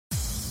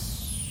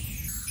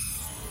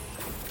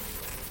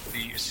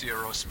the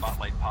CRO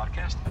Spotlight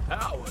podcast.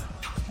 Powered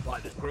by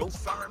the Growth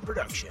Farm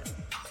Production.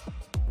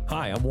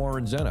 Hi, I'm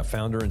Warren Zenna,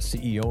 founder and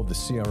CEO of the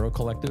CRO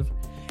Collective,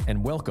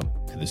 and welcome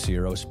to the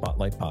CRO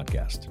Spotlight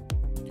podcast.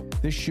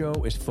 This show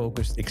is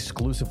focused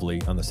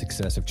exclusively on the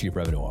success of chief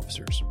revenue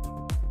officers.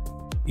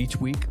 Each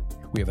week,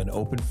 we have an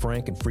open,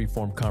 frank, and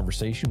free-form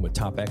conversation with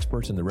top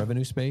experts in the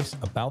revenue space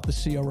about the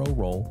CRO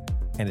role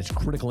and its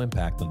critical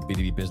impact on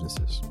B2B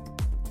businesses.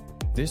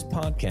 This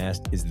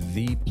podcast is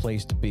the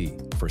place to be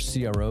for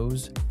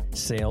CROs,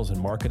 sales and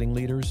marketing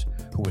leaders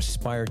who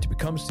aspire to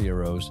become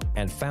CROs,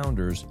 and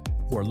founders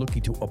who are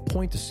looking to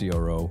appoint a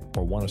CRO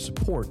or want to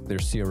support their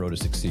CRO to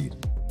succeed.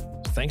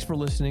 So thanks for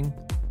listening.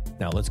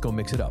 Now let's go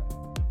mix it up.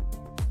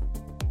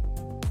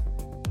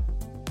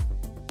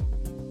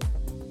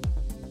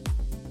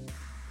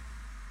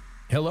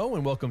 Hello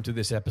and welcome to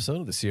this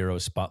episode of the CRO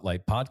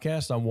Spotlight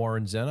podcast. I'm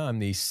Warren Zenna. I'm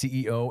the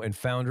CEO and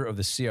founder of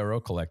the CRO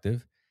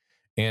Collective.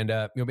 And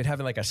we've been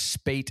having like a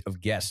spate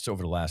of guests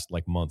over the last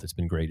month. It's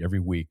been great every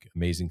week,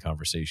 amazing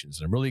conversations.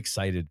 And I'm really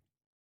excited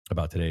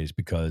about today's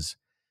because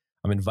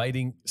I'm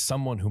inviting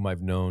someone whom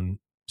I've known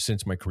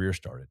since my career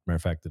started. Matter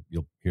of fact,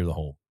 you'll hear the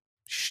whole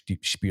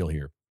spiel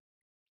here.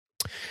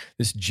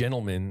 This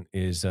gentleman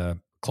is a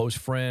close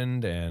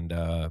friend and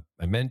a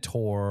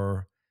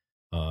mentor,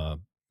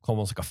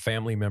 almost like a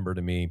family member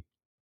to me,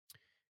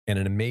 and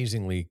an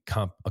amazingly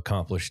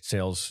accomplished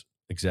sales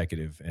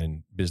executive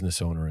and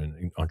business owner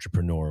and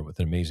entrepreneur with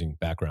an amazing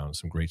background,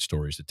 some great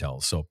stories to tell.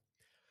 So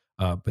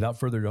without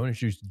further ado, I want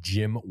to introduce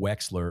Jim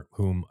Wexler,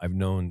 whom I've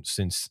known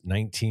since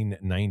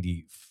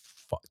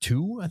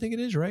 1992, I think it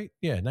is, right?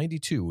 Yeah,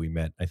 92 we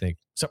met, I think,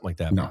 something like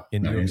that. No,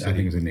 in New York City. I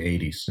think it was in the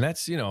 80s. And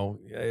that's, it was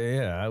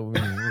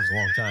a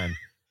long time.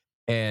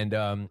 And,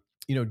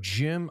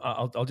 Jim,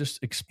 I'll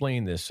just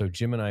explain this. So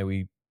Jim and I,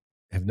 we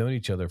have known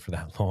each other for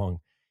that long.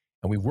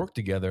 And we worked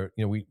together.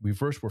 We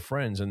first were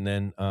friends, and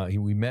then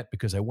we met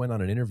because I went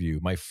on an interview,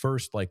 my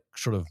first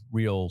sort of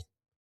real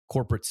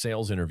corporate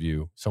sales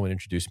interview. Someone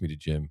introduced me to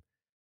Jim,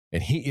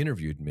 and he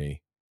interviewed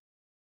me,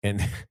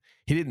 and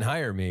he didn't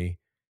hire me,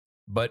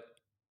 but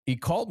he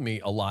called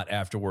me a lot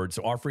afterwards,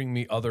 offering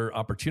me other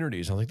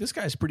opportunities. I was like, this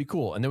guy's pretty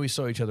cool. And then we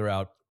saw each other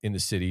out in the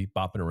city,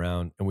 bopping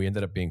around, and we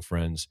ended up being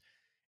friends.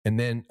 And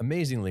then,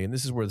 amazingly, and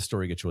this is where the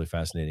story gets really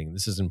fascinating, and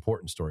this is an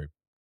important story,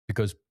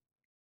 because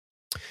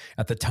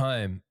at the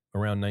time,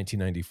 around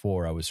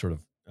 1994, I was sort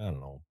of,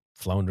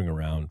 floundering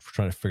around,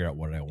 trying to figure out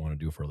what I want to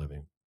do for a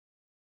living.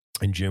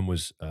 And Jim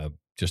was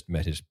just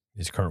met his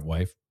current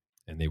wife,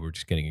 and they were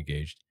just getting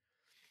engaged.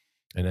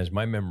 And as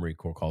my memory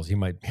recalls,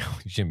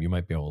 Jim, you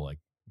might be able to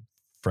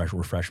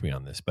refresh me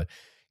on this, but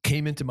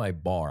came into my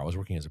bar. I was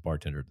working as a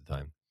bartender at the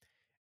time.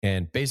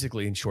 And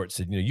basically, in short,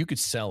 said, you could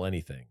sell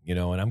anything, and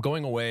I'm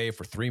going away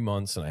for 3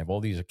 months, and I have all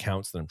these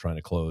accounts that I'm trying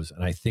to close.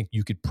 And I think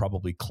you could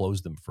probably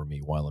close them for me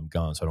while I'm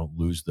gone so I don't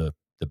lose the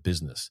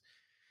business.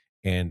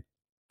 And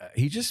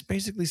he just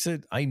basically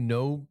said, I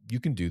know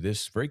you can do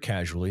this very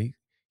casually.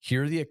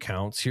 Here are the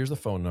accounts. Here's the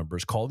phone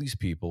numbers. Call these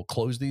people,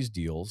 close these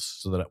deals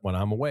so that when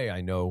I'm away,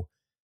 I know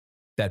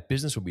that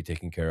business will be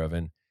taken care of.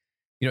 And,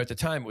 at the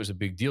time, it was a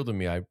big deal to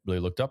me. I really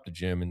looked up to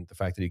Jim and the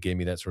fact that he gave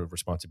me that sort of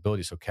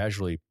responsibility so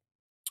casually.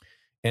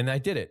 And I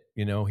did it.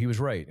 He was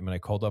right. I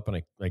called up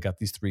and I got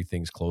these 3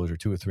 things closed, or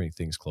 2 or 3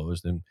 things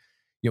closed. And,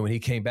 when he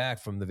came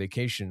back from the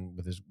vacation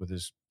with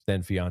his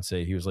then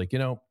fiance, he was like,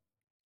 I'm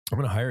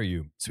going to hire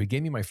you. So he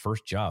gave me my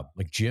first job.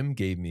 Jim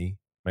gave me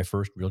my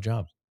first real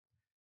job,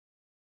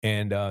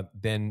 and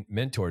then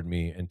mentored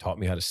me and taught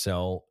me how to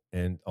sell.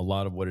 And a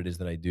lot of what it is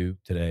that I do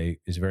today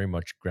is very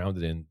much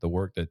grounded in the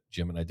work that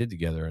Jim and I did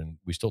together. And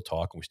we still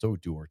talk and we still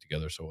do work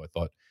together. So I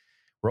thought,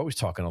 we're always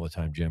talking all the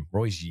time, Jim. We're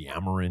always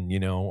yammering,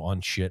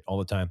 on shit all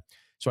the time.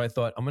 So I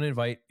thought, I'm going to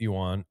invite you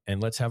on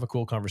and let's have a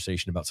cool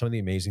conversation about some of the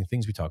amazing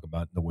things we talk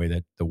about and the way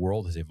that the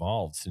world has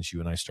evolved since you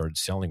and I started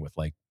selling with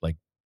like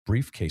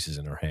briefcases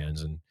in our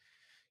hands and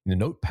the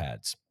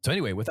notepads. So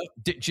anyway,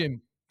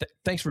 Jim,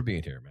 thanks for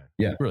being here, man.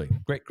 Yeah. Really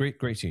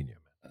great seeing you,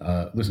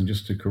 man. Listen,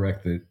 just to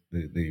correct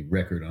the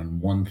record on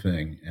one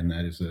thing, and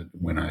that is that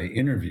when I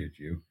interviewed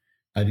you,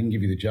 I didn't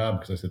give you the job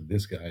because I said,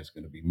 this guy is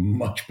going to be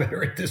much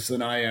better at this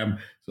than I am.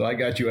 So I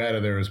got you out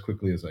of there as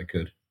quickly as I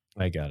could.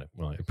 I got it.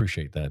 Well, I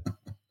appreciate that.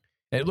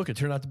 And look, it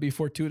turned out to be a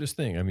fortuitous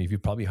thing. If you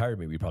probably hired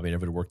me, we'd probably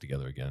never work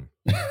together again.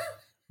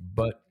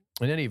 But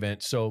in any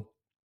event, so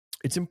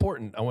it's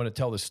important. I want to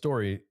tell this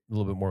story a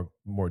little bit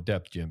more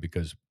depth, Jim,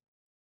 because,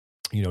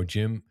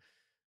 Jim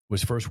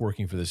was first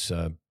working for this,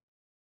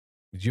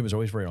 Jim was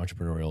always very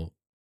entrepreneurial,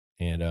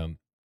 and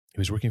he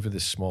was working for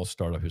this small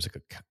startup. He was like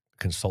a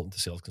consultant to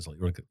sales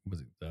consultant.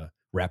 Was it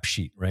Rap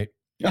Sheet, right?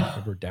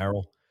 Remember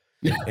Daryl?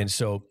 Yeah. And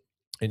so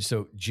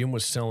Jim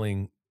was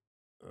selling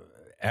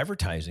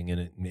advertising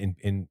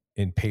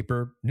in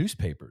paper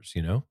newspapers,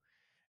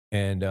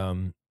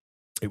 and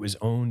it was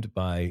owned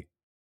by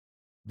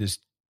this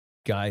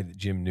guy that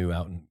Jim knew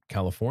out in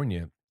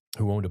California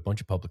who owned a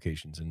bunch of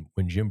publications. And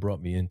when Jim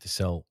brought me in to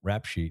sell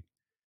Rap Sheet,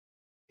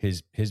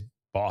 his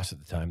boss at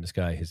the time, this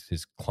guy,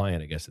 his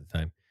client, I guess at the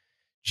time,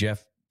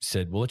 Jeff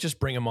said, well, let's just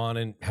bring him on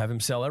and have him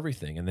sell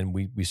everything. And then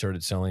we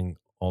started selling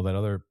all that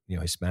other,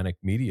 Hispanic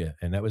media.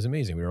 And that was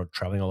amazing. We were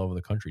traveling all over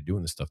the country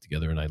doing this stuff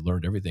together. And I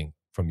learned everything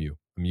from you.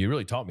 I mean, you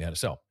really taught me how to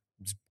sell.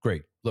 It's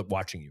great. Look,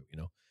 watching you,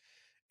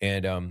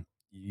 and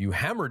you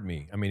hammered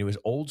me. I mean, it was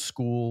old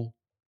school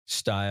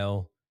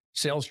style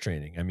sales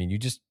training. I mean, you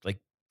just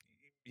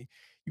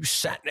you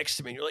sat next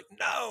to me and you're like,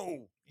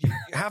 no, you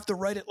have to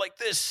write it like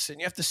this and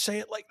you have to say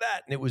it like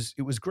that. And it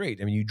was great.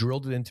 I mean, you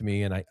drilled it into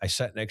me, and I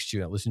sat next to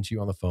you. I listened to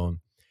you on the phone,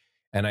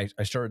 and I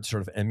started to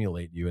sort of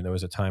emulate you. And there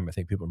was a time I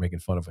think people were making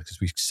fun of us because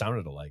we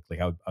sounded alike. Like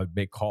I would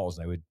make calls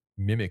and I would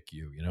mimic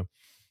you,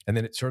 and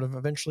then it sort of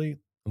eventually,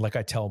 like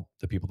I tell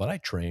the people that I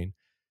train,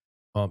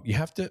 you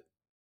have to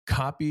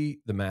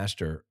copy the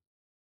master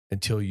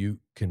until you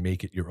can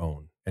make it your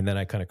own. And then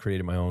I kind of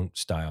created my own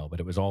style, but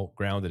it was all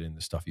grounded in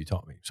the stuff you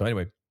taught me. So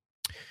anyway,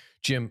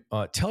 Jim,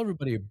 tell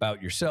everybody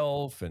about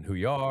yourself and who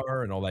you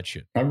are and all that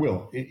shit. I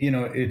will.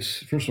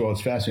 It's first of all,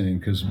 it's fascinating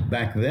because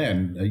back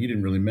then you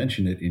didn't really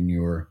mention it in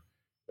your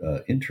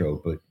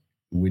intro, but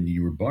when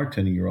you were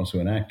bartending, you're also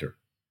an actor.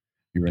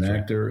 You were an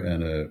actor,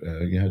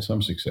 and you had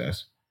some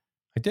success.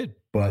 I did,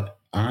 but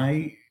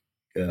I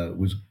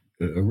was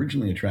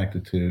originally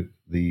attracted to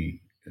the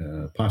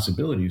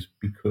possibilities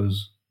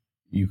because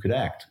you could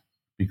act.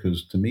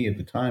 Because to me, at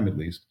the time, at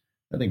least,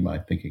 I think my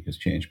thinking has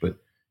changed, but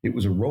it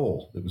was a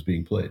role that was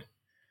being played.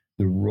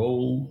 The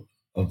role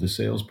of the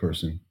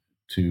salesperson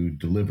to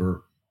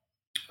deliver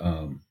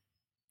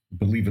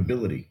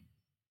believability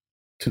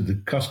to the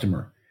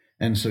customer.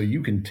 And so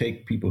you can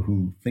take people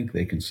who think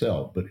they can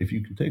sell, but if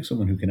you can take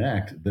someone who can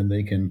act, then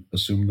they can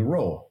assume the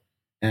role.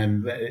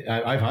 And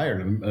I've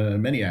hired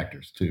many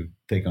actors to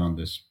take on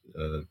this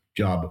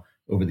job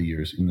over the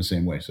years in the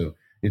same way. So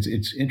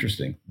it's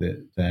interesting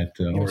that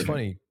it's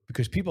funny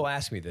because people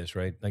ask me this,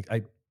 right? Like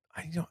I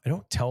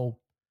don't tell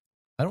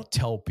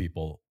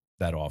people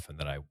that often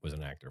that I was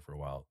an actor for a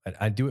while.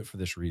 I do it for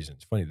this reason.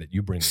 It's funny that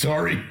you bring.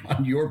 Sorry,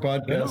 on your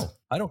podcast. No,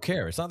 I don't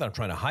care. It's not that I'm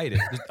trying to hide it.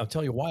 I'll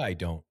tell you why I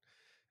don't.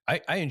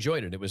 I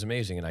enjoyed it. It was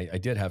amazing, and I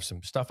did have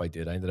some stuff I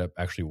did. I ended up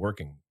actually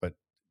working, but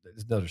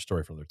it's another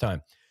story for another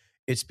time.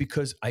 It's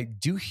because I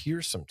do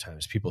hear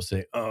sometimes people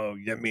say, "Oh,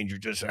 that means you're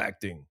just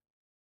acting.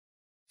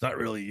 It's not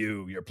really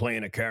you. You're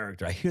playing a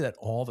character." I hear that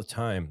all the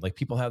time. Like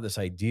people have this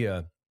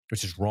idea,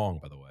 which is wrong,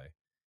 by the way,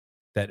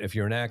 that if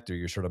you're an actor,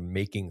 you're sort of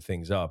making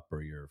things up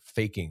or you're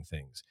faking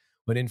things.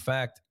 But in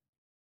fact,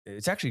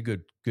 it's actually a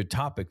good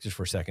topic just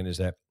for a second is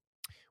that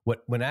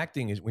when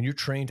acting is, when you're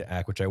trained to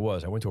act, which I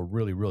went to a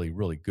really, really,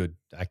 really good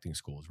acting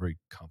school. It's very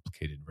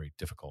complicated, very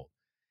difficult.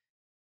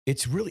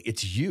 It's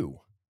you.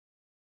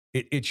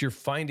 It's you're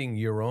finding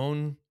your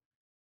own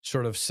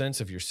sort of sense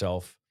of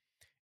yourself,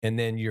 and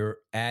then you're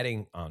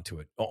adding onto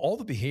it. All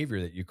the behavior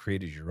that you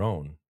create is your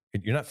own.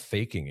 You're not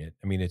faking it.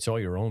 I mean, it's all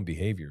your own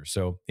behavior.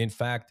 So in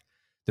fact,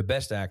 the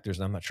best actors,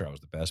 and I'm not sure I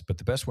was the best, but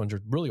the best ones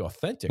are really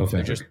authentic.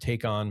 They just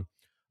take on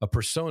a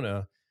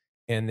persona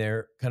and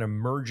they're kind of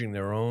merging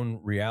their own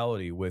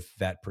reality with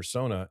that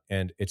persona.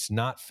 And it's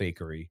not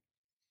fakery.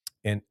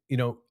 And,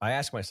 I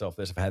ask myself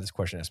this, I've had this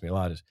question asked me a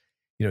lot is,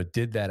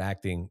 did that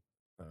acting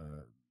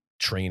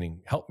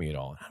training help me at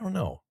all? I don't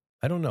know.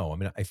 I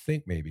mean, I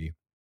think maybe.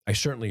 I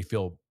certainly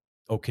feel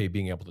okay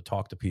being able to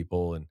talk to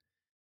people,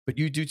 but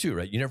you do too,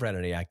 right? You never had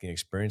any acting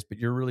experience, but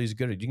you're really as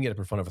good at it. You can get up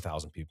in front of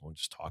 1,000 people and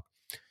just talk.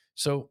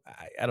 So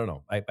I don't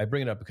know. I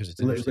bring it up because it's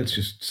interesting. Let's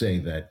just say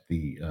that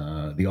the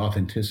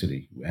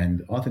authenticity,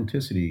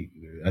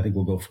 I think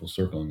we'll go full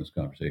circle in this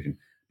conversation,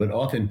 but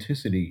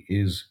authenticity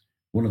is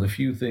one of the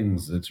few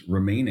things that's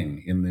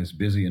remaining in this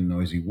busy and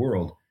noisy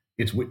world.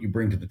 It's what you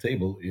bring to the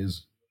table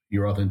is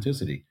your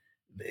authenticity.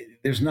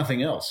 There's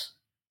nothing else.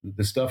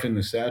 The stuff in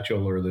the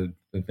satchel or the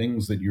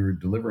things that you're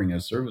delivering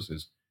as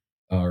services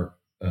are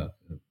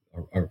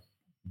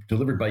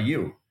delivered by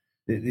you.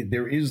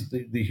 There is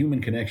the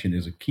human connection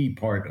is a key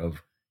part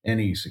of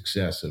any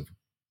success of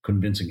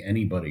convincing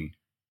anybody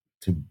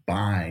to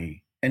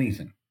buy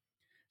anything.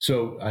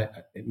 So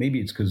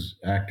maybe it's because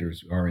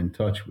actors are in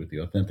touch with the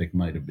authentic.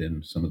 Might have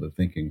been some of the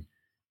thinking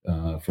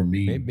for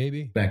me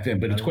maybe back then,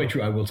 but it's quite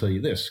true. I will tell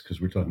you this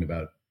because we're talking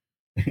about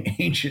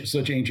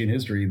such ancient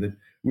history that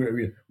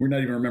we're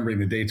not even remembering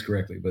the dates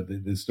correctly, but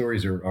the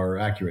stories are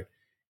accurate.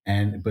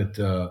 But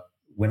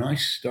when I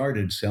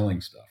started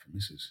selling stuff, and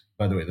this is,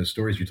 by the way, the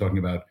stories you're talking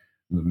about,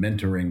 the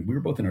mentoring, we were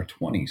both in our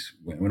 20s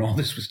when all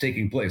this was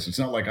taking place. It's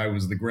not like I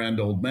was the grand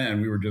old man.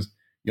 We were just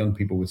young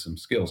people with some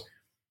skills.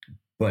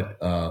 But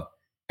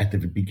at the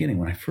beginning,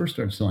 when I first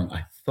started selling,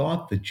 I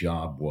thought the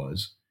job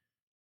was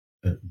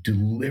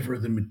deliver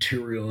the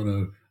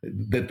material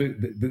that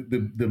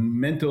the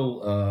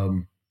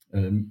mental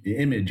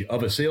image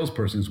of a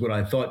salesperson is what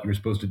I thought you were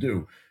supposed to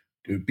do,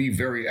 to be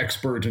very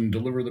expert and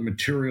deliver the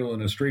material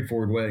in a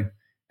straightforward way.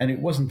 And it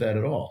wasn't that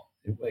at all.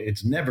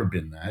 It's never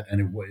been that.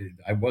 And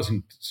I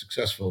wasn't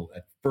successful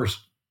at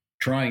first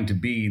trying to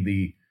be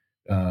the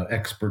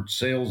expert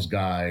sales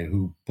guy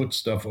who puts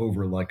stuff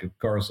over like a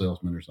car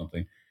salesman or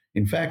something.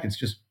 In fact, it's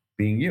just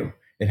being you.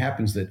 It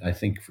happens that I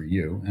think for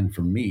you and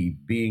for me,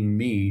 being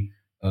me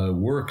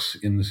works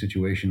in the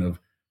situation of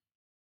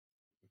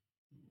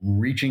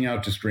reaching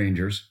out to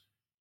strangers,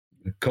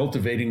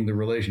 cultivating the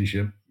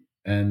relationship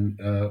and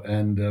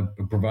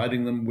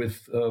providing them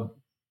with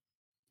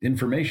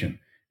information.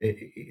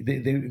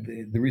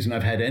 The reason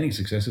I've had any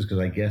success is because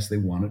I guess they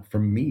want it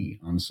from me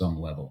on some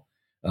level.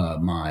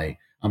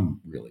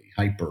 I'm really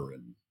hyper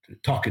and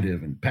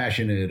talkative and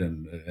passionate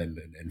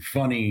and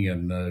funny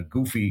and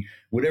goofy,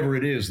 whatever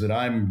it is that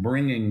I'm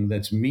bringing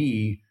that's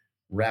me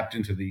wrapped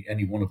into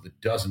any one of the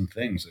dozen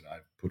things that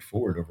I've put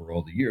forward over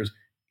all the years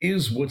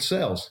is what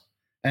sells.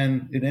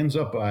 And it ends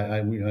up,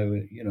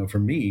 for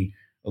me,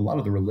 a lot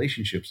of the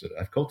relationships that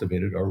I've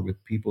cultivated are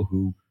with people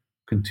who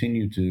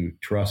continue to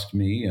trust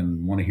me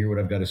and want to hear what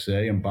I've got to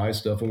say and buy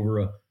stuff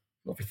over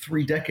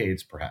 3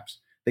 decades, perhaps.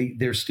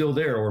 They're still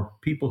there, or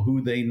people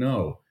who they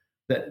know,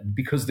 that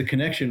because the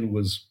connection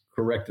was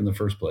correct in the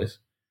first place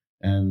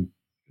and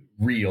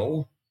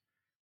real,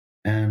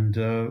 and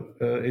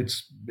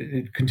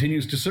it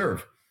continues to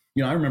serve.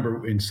 I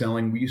remember in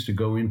selling, we used to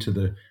go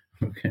into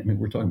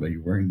we're talking about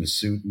you wearing the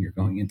suit and you're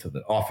going into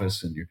the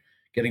office and you're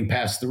getting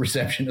past the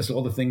receptionist,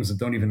 all the things that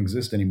don't even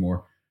exist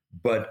anymore.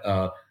 But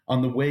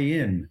on the way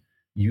in,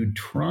 you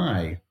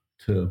try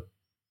to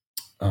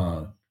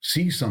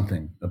see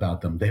something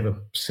about them. They have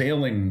a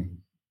sailing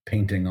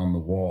painting on the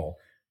wall.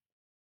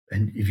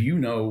 And if you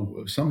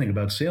know something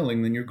about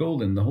sailing, then you're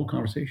golden. The whole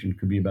conversation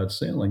could be about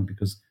sailing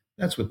because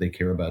that's what they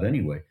care about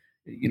anyway.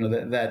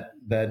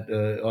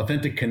 That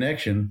authentic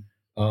connection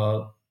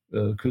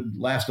could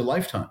last a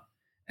lifetime.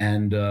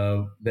 And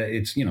that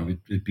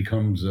it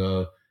becomes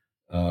a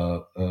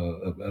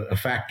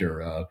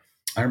factor.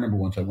 I remember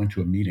once I went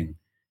to a meeting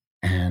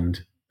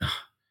and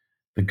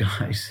the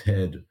guy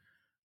said,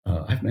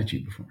 I've met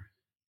you before.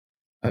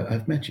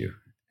 I've met you.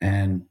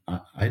 And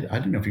I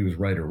didn't know if he was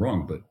right or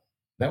wrong, but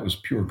that was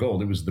pure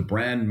gold. It was the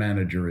brand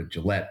manager at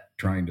Gillette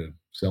trying to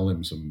sell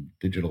him some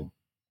digital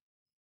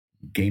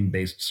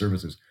game-based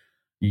services.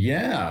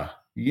 Yeah,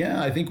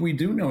 I think we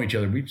do know each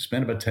other. We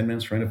spent about 10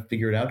 minutes trying to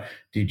figure it out.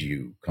 Did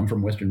you come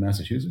from Western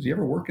Massachusetts? You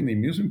ever work in the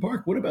amusement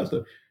park? What about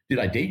did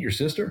I date your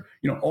sister?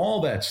 All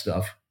that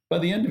stuff. By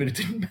the end of it, it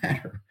didn't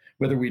matter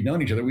whether we'd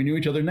known each other. We knew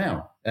each other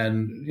now.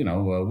 And,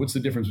 what's the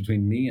difference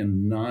between me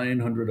and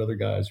 900 other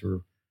guys who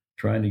are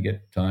trying to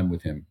get time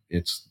with him?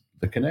 It's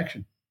the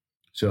connection.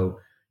 So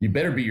you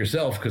better be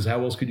yourself, because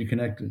how else could you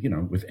connect,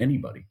 with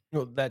anybody?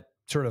 That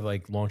sort of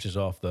like launches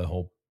off the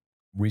whole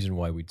reason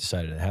why we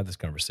decided to have this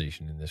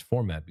conversation in this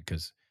format,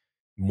 because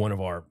one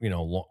of our,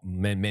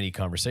 many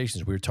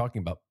conversations, we were talking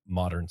about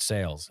modern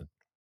sales. And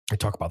I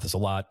talk about this a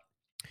lot.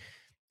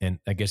 And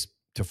I guess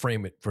to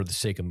frame it for the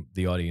sake of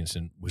the audience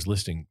and was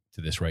listening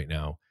to this right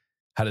now,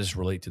 how does this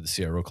relate to the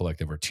CRO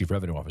collective or chief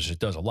revenue officers? It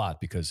does a lot,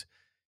 because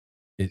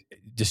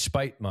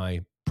despite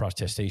my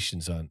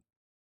protestations on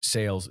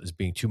sales as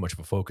being too much of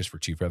a focus for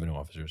chief revenue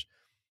officers,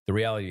 the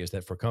reality is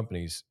that for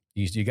companies,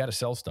 you got to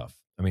sell stuff.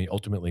 I mean,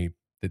 ultimately,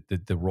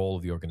 the role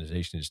of the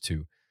organization is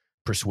to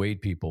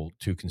persuade people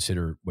to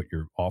consider what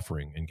you're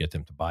offering and get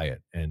them to buy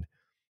it. And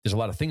there's a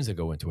lot of things that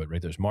go into it,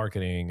 right? There's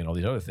marketing and all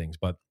these other things,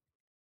 but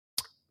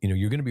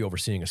you're going to be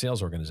overseeing a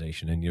sales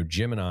organization. And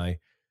Jim and I,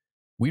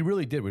 we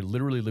really did.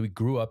 We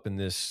grew up in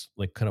this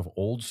like kind of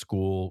old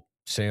school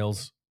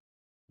sales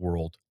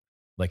world.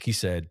 Like he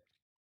said,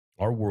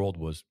 our world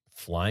was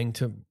flying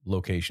to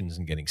locations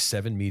and getting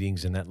 7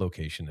 meetings in that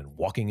location and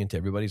walking into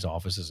everybody's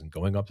offices and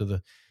going up to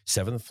the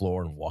 7th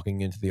floor and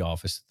walking into the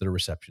office to the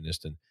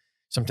receptionist. And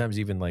sometimes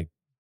even like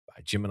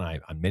Jim and I,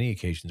 on many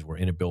occasions, were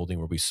in a building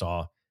where we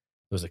saw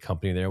there was a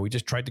company there. We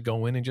just tried to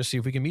go in and just see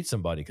if we can meet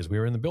somebody because we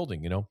were in the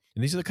building, And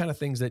these are the kind of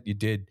things that you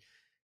did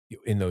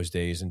in those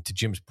days. And to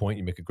Jim's point,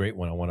 you make a great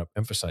one. I want to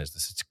emphasize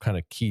this. It's kind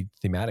of key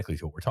thematically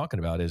to what we're talking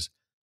about is,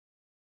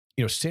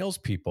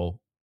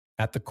 salespeople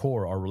at the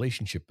core are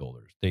relationship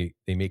builders. They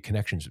make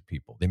connections with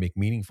people. They make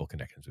meaningful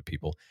connections with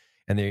people.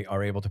 And they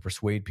are able to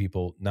persuade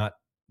people not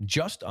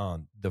just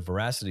on the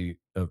veracity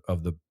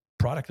of the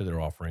product that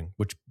they're offering,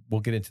 which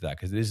we'll get into that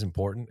because it is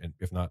important, and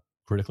if not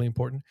critically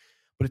important,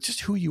 but it's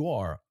just who you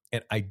are.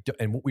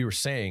 And what we were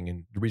saying,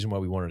 and the reason why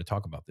we wanted to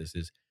talk about this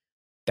is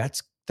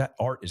that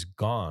art is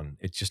gone.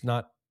 It's just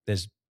not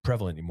as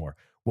prevalent anymore.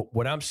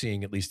 What I'm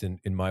seeing, at least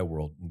in my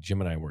world, and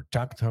Jim and I were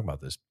talking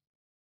about this,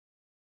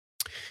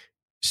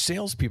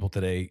 salespeople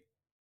today,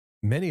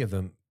 many of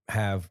them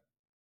have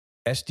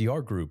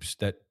SDR groups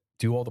that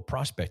do all the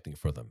prospecting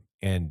for them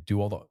and do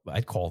all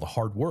I'd call the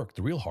hard work,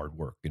 the real hard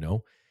work,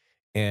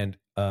 And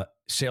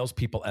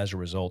salespeople, as a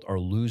result, are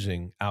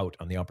losing out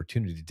on the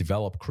opportunity to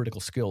develop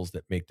critical skills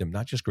that make them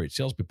not just great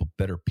salespeople,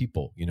 better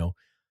people.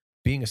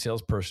 Being a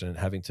salesperson and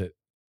having to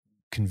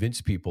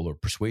convince people or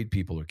persuade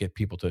people or get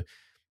people to,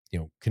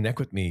 connect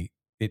with me,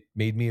 it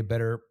made me a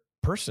better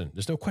person.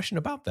 There's no question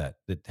about that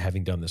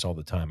having done this all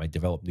the time, I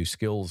developed new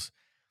skills.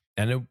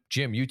 And I know,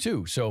 Jim, you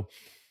too. So,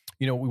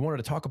 we wanted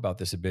to talk about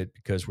this a bit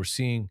because we're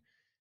seeing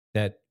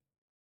that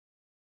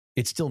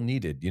it's still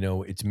needed.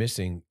 It's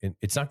missing and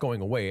it's not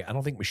going away. I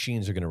don't think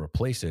machines are going to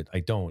replace it.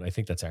 I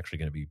think that's actually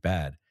going to be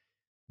bad.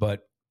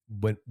 But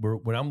when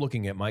I'm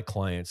looking at my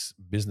clients'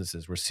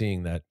 businesses, we're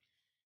seeing that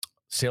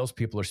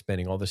salespeople are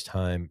spending all this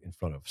time in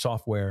front of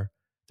software.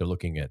 They're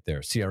looking at their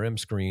CRM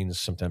screens,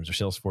 sometimes their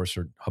Salesforce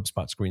or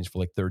HubSpot screens for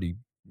like 30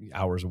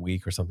 hours a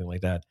week or something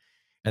like that.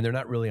 And they're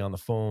not really on the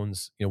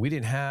phones. We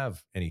didn't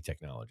have any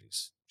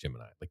technologies, Jim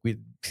and I. Like we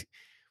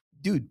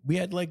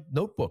had like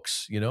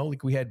notebooks,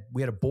 like we had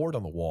a board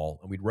on the wall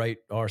and we'd write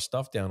our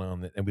stuff down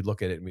on it and we'd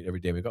look at it and every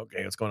day we'd go,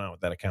 okay, what's going on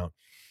with that account?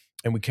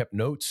 And we kept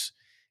notes.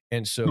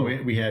 And so no,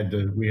 we had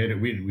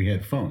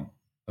phone,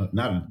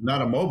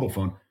 not a mobile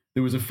phone.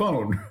 There was a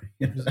phone.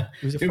 It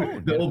was a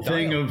phone. The old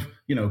thing of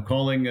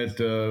calling at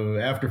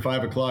after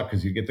 5 o'clock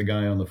because you get the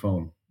guy on the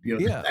phone.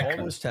 All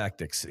those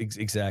tactics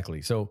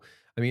exactly. So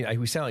I mean,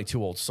 we sound like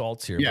two old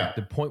salts here. Yeah.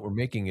 But the point we're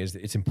making is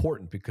that it's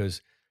important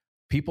because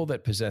people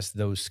that possess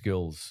those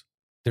skills,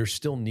 they're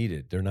still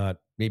needed. They're not.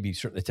 Maybe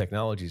certainly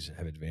technologies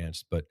have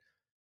advanced, but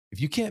if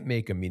you can't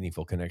make a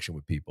meaningful connection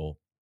with people,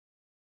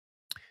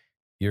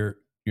 you're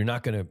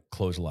not going to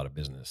close a lot of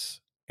business.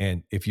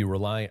 And if you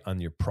rely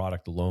on your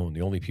product alone,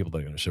 the only people that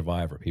are going to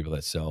survive are people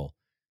that sell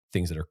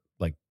things that are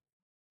like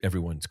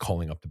everyone's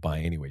calling up to buy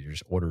anyway. You're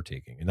just order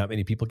taking. And not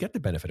many people get the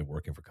benefit of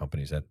working for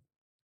companies that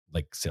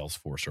like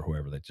Salesforce or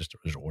whoever that just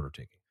is order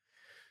taking.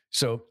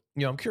 So,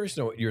 I'm curious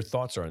to know what your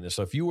thoughts are on this.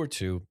 So if you were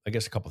to, I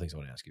guess a couple of things I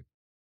want to ask you.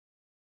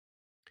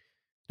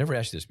 Never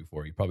asked you this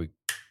before. You probably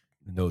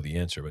know the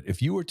answer, but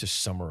if you were to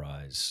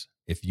summarize,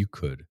 if you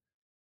could,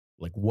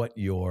 like what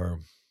your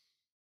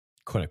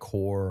kind of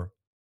core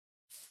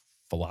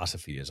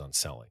philosophy is on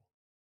selling,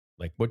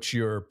 like what's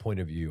your point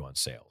of view on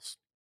sales?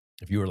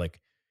 If you were like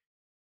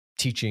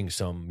teaching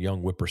some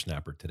young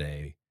whippersnapper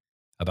today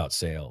about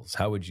sales,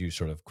 how would you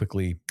sort of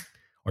quickly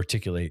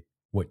articulate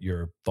what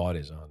your thought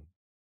is on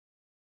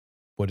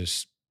what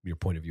is your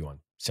point of view on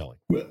selling?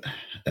 Well,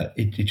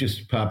 it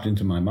just popped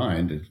into my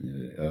mind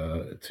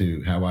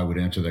to how I would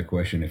answer that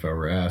question if I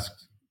were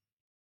asked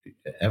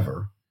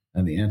ever.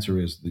 And the answer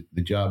is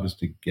the job is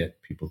to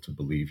get people to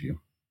believe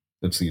you.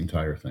 That's the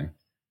entire thing.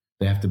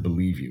 They have to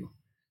believe you.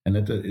 And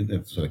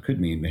that's what it could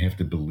mean. They have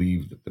to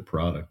believe that the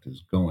product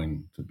is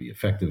going to be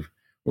effective,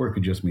 or it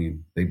could just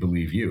mean they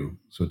believe you.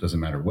 So it doesn't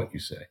matter what you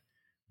say.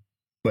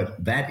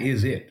 But that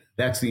is it.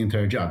 That's the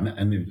entire job.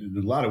 And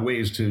there's a lot of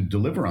ways to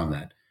deliver on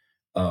that.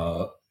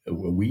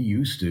 We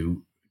used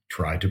to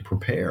try to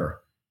prepare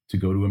to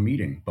go to a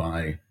meeting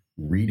by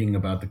reading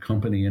about the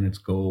company and its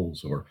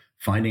goals, or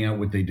finding out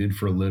what they did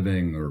for a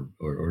living,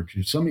 or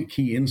some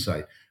key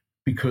insight.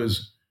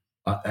 Because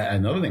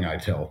another thing I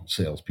tell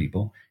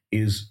salespeople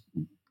is,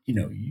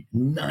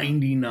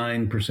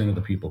 99% of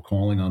the people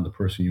calling on the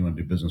person you want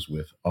to do business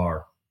with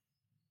are,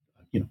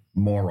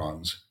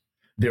 morons.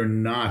 They're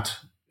not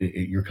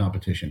your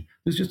competition.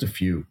 There's just a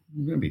few,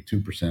 maybe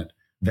 2%,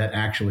 that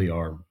actually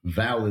are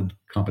valid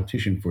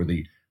competition for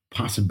the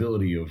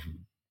possibility of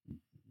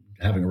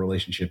having a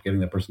relationship, getting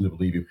that person to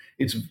believe you.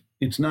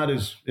 It's not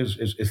as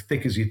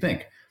thick as you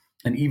think.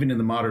 And even in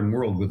the modern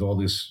world with all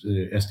this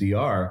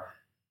SDR,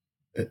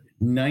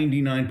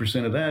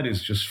 99% of that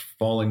is just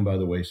falling by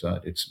the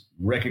wayside. It's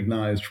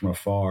recognized from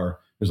afar.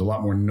 There's a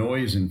lot more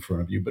noise in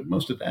front of you, but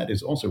most of that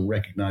is also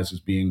recognized as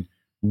being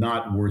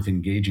not worth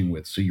engaging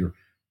with. So you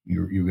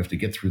have to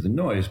get through the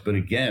noise. But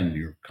again,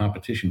 your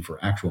competition for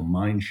actual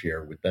mind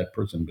share with that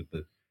person with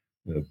the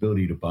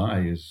ability to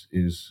buy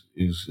is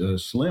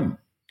slim.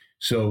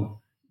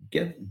 So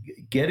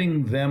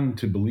getting them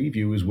to believe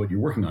you is what you're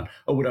working on.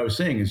 Oh, what I was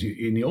saying is,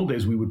 in the old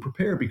days, we would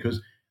prepare because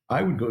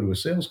I would go to a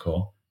sales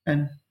call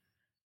and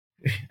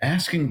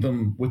asking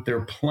them what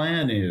their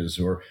plan is,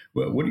 or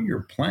what are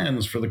your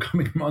plans for the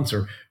coming months,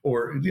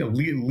 or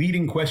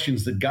leading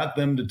questions that got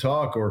them to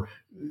talk or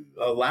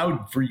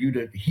allowed for you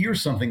to hear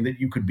something that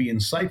you could be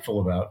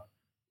insightful about,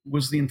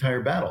 was the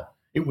entire battle.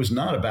 It was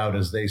not about,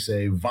 as they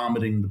say,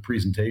 vomiting the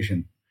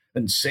presentation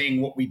and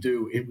saying what we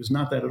do. It was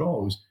not that at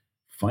all. It was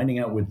finding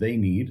out what they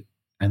need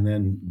and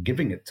then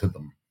giving it to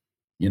them,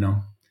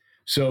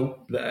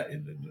 So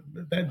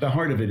the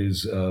heart of it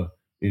is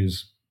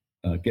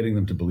getting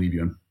them to believe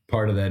you. And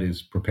part of that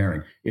is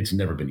preparing. It's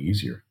never been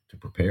easier to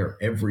prepare.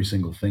 Every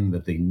single thing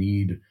that they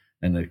need,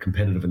 and a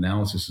competitive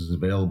analysis is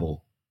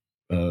available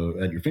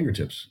at your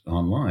fingertips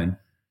online.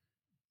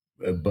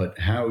 But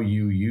how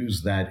you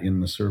use that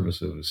in the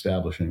service of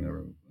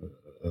establishing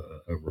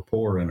a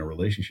rapport and a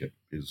relationship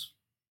is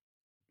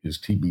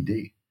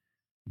TBD.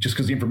 Just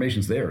because the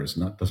information's there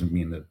doesn't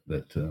mean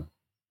that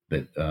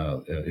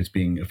it's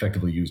being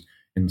effectively used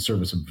in the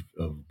service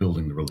of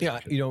building the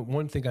relationship. Yeah,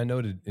 one thing I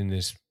noted in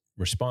this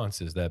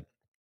response is that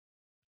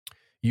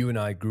you and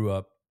I grew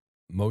up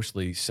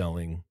mostly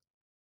selling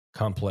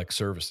complex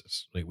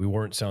services. Like we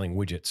weren't selling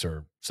widgets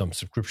or some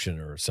subscription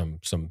or some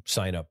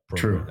sign up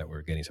program. True. That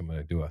we're getting someone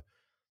to do a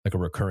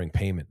recurring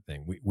payment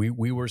thing.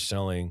 We were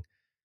selling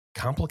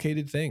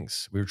complicated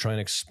things. We were trying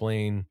to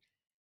explain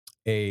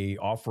a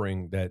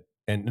offering that,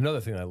 and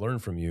another thing I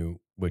learned from you,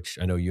 which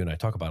I know you and I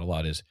talk about a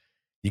lot, is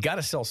you got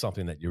to sell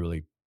something that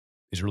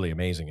is really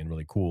amazing and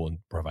really cool and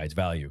provides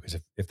value. Because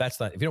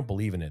if you don't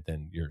believe in it,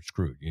 then you're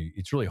screwed.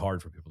 It's really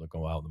hard for people to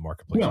go out in the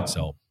marketplace and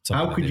sell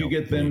something. How could you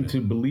get them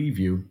to believe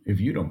you if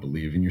you don't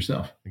believe in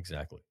yourself?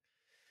 Exactly.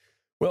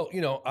 Well,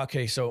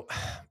 okay, so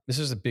this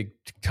is a big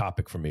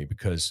topic for me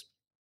because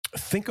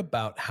think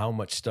about how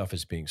much stuff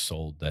is being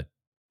sold that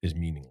is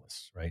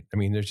meaningless, right? I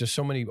mean, there's just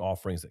so many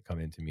offerings that come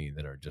into me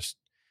that are just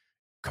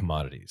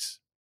commodities,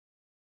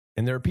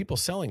 and there are people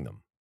selling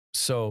them.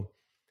 So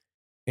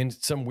in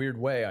some weird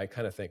way, I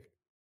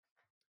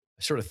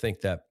sort of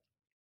think that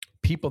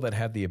people that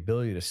have the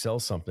ability to sell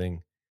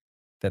something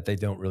that they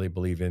don't really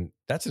believe in,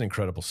 that's an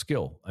incredible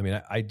skill. I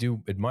mean, I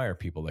do admire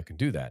people that can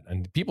do that.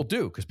 And people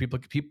do, because people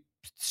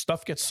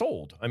stuff gets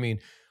sold. I mean,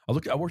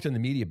 I worked in the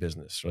media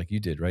business like you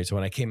did, right? So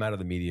when I came out of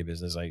the media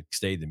business, I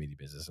stayed in the media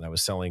business and I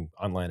was selling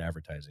online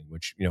advertising,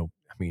 which,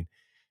 I mean,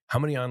 how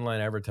many online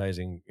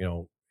advertising,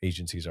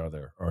 agencies are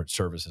there or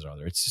services are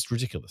there? It's just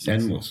ridiculous.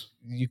 Endless.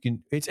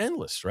 It's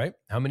endless, right?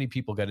 How many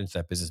people got into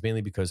that business?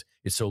 Mainly because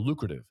it's so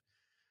lucrative.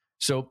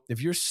 So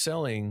if you're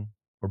selling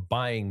or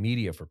buying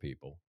media for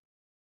people,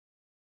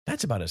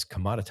 that's about as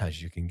commoditized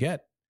as you can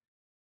get.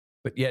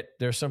 But yet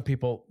there are some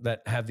people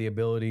that have the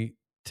ability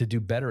to do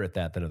better at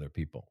that than other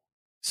people.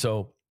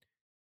 So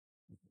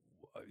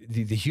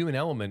the human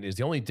element is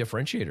the only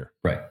differentiator.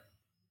 Right.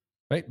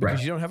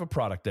 Because you don't have a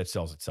product that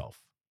sells itself.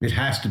 It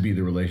has to be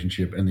the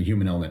relationship and the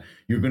human element.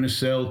 You're going to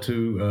sell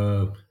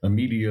to a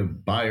media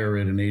buyer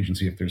at an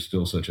agency, if there's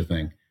still such a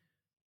thing.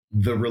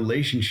 The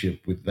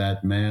relationship with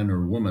that man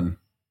or woman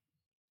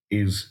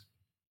is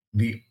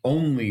the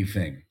only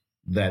thing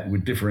that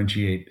would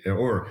differentiate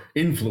or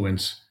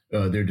influence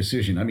their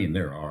decision. I mean,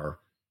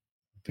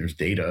 there's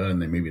data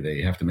and then maybe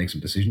they have to make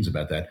some decisions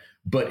about that.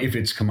 But if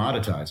it's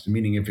commoditized,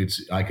 meaning if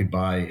I could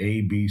buy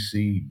A, B,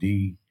 C,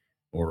 D,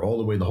 or all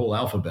the way the whole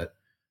alphabet,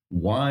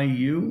 why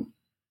you?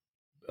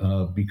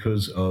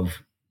 Because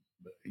of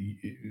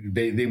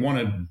they want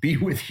to be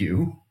with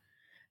you,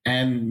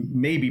 and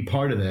maybe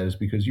part of that is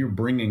because you're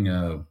bringing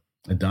a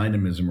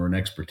dynamism or an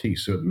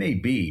expertise. So it may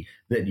be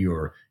that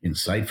your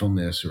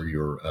insightfulness or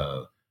your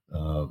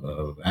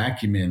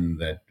acumen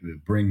that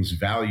brings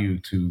value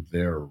to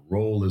their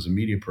role as a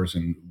media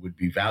person would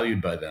be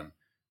valued by them,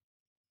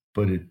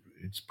 but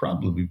it's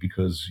probably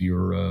because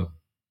you're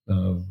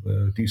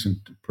a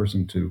decent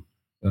person to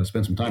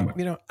spend some time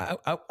with.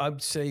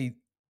 I'd say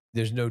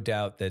there's no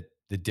doubt that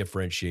the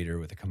differentiator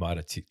with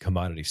a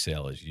commodity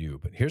sale is you.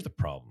 But here's the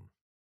problem.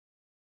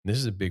 And this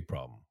is a big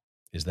problem,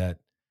 is that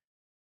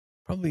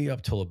probably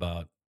up till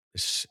about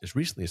as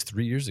recently as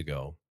 3 years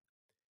ago,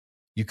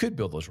 you could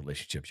build those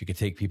relationships. You could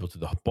take people to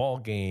the ball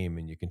game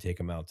and you can take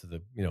them out to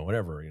the,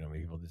 whatever,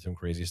 people did some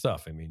crazy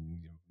stuff. I mean,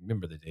 you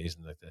remember the days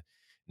in the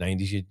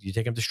 90s, you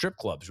take them to strip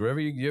clubs, wherever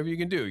you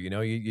can do,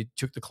 you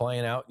took the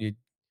client out, you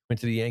went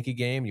to the Yankee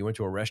game, you went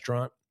to a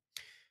restaurant.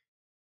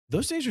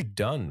 Those days are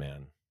done,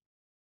 man.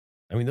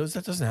 I mean,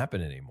 that doesn't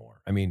happen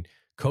anymore. I mean,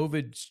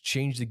 COVID's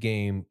changed the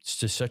game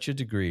to such a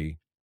degree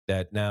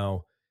that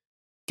now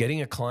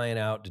getting a client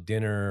out to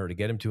dinner or to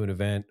get him to an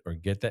event or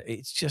get that,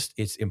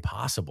 it's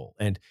impossible.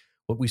 And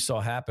what we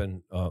saw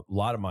happen, a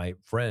lot of my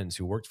friends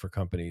who worked for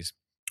companies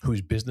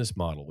whose business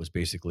model was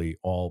basically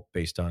all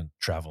based on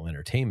travel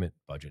entertainment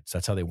budgets.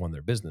 That's how they won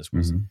their business.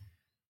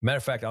 Matter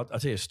of fact, I'll tell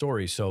you a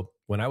story. So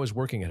when I was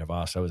working at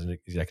Havas, I was an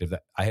executive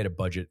that I had a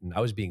budget and I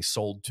was being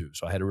sold to.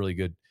 So I had a really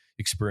good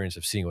experience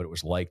of seeing what it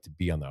was like to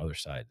be on the other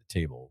side of the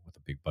table with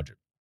a big budget.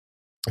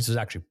 This is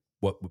actually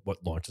what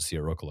launched the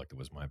CRO Collective,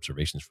 was my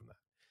observations from that.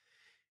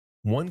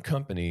 One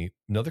company,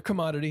 another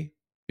commodity,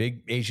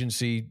 big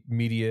agency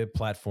media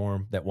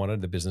platform that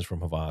wanted the business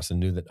from Havas and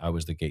knew that I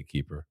was the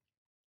gatekeeper.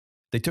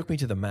 They took me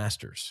to the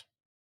Masters.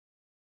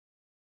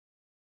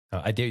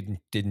 I didn't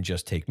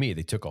just take me.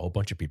 They took a whole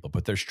bunch of people,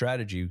 but their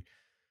strategy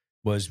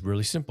was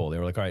really simple. They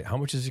were like, all right, how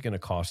much is it going to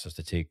cost us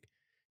to take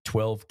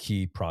 12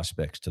 key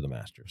prospects to the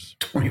Masters?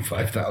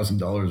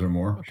 $25,000 or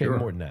more. Okay, sure.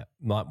 More than that.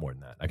 A lot more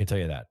than that. I can tell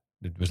you that.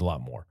 It was a lot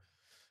more.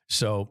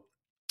 So,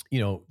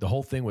 the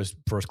whole thing was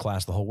first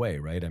class the whole way,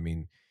 right? I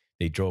mean,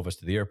 they drove us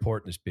to the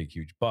airport in this big,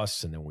 huge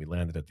bus. And then when we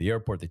landed at the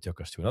airport, they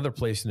took us to another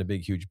place in a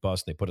big, huge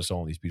bus. And they put us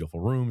all in these beautiful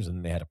rooms.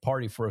 And they had a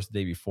party for us the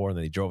day before. And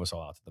then they drove us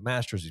all out to the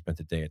Masters. We spent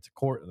the day at the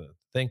court, the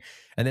thing.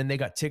 And then they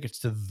got tickets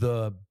to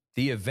the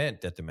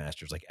event at the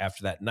Masters. Like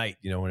after that night,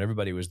 when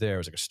everybody was there, it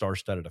was like a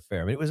star-studded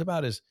affair. I mean, it was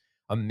about as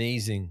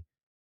amazing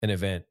an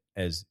event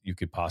as you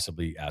could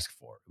possibly ask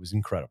for. It was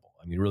incredible.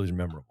 I mean, it really was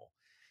memorable.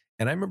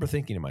 And I remember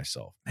thinking to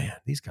myself, man,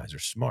 these guys are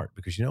smart,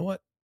 because you know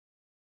what?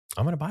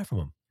 I'm going to buy from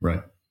them.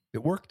 Right.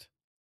 It worked.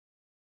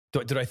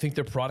 Did I think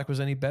their product was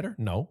any better?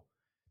 No.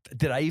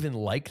 Did I even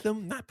like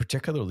them? Not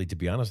particularly, to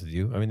be honest with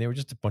you. I mean, they were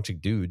just a bunch of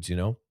dudes,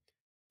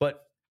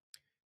 but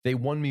they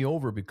won me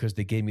over because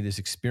they gave me this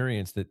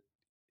experience that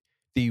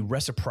the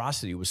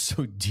reciprocity was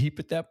so deep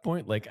at that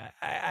point. Like,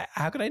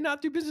 how could I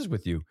not do business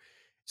with you?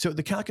 So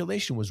the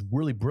calculation was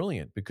really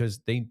brilliant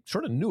because they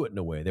sort of knew it in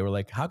a way. They were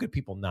like, how could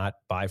people not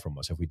buy from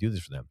us if we do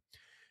this for them?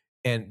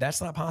 And that's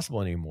not possible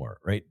anymore,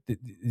 right?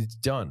 It's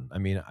done. I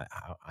mean,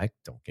 I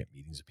don't get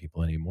meetings with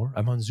people anymore.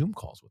 I'm on Zoom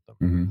calls with them.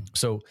 Mm-hmm.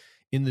 So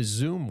in the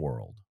Zoom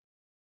world,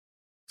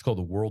 it's called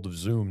the world of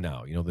Zoom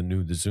now,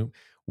 the Zoom.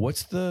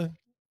 What's the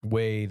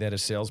way that a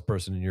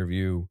salesperson, in your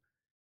view,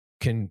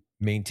 can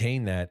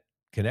maintain that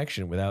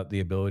connection without the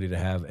ability to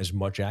have as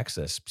much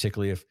access,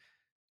 particularly if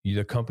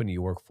the company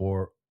you work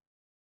for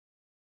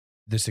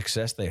the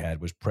success they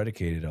had was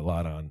predicated a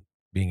lot on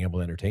being able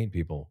to entertain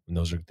people, and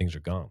those things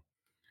are gone.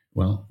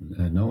 Well,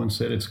 no one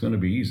said it's going to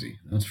be easy.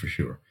 That's for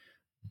sure.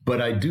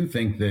 But I do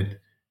think that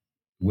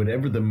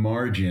whatever the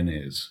margin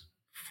is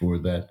for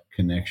that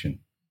connection,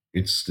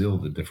 it's still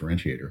the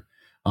differentiator.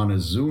 On a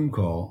Zoom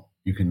call,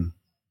 you can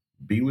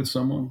be with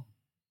someone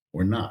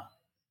or not.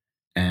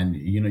 And,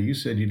 you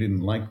said you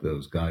didn't like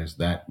those guys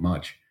that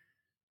much.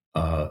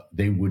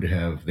 They would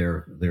have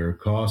their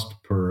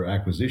cost per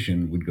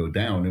acquisition would go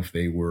down if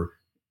they were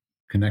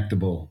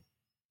connectable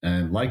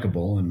and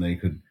likable, and they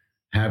could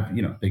have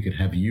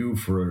you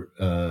for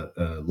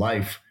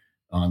life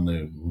on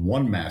the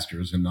one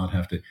masters and not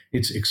have to.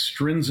 It's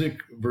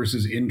extrinsic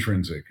versus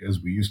intrinsic, as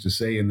we used to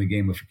say in the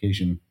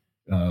gamification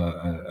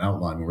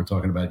outline when we're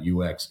talking about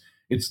UX.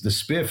 It's the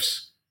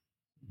spiffs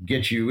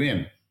get you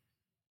in,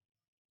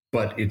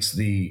 but it's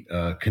the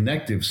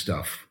connective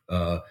stuff,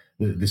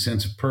 the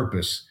sense of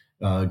purpose,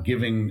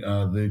 giving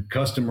the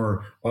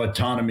customer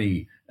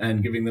autonomy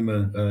and giving them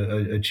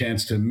a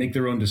chance to make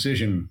their own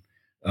decision,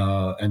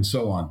 and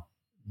so on.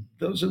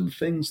 Those are the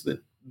things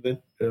that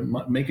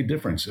make a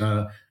difference.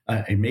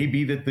 It may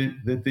be that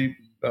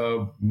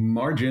the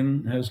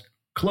margin has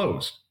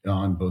closed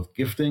on both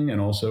gifting and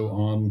also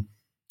on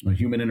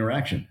human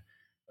interaction,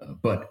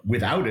 but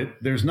without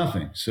it, there's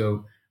nothing.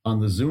 So on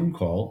the Zoom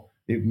call,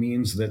 it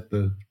means that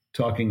the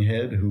talking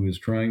head who is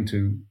trying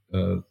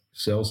to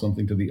sell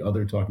something to the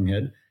other talking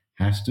head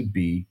has to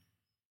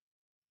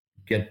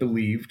get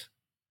believed,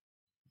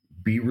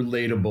 be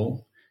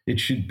relatable. It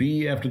should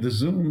be after the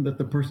Zoom that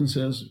the person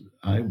says,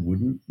 I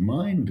wouldn't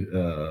mind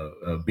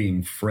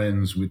being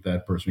friends with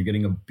that person, or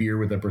getting a beer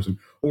with that person,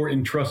 or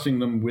entrusting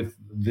them with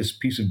this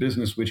piece of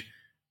business, which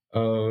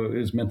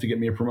is meant to get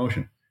me a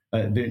promotion.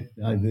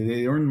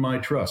 They earn my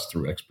trust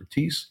through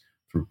expertise,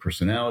 through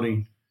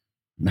personality,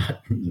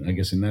 not, I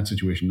guess in that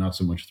situation, not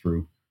so much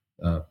through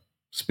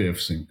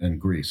spiffs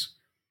and grease.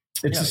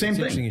 It's the same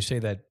thing. Interesting you say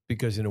that,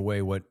 because in a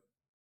way, what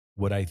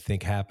I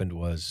think happened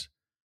was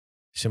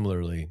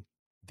similarly,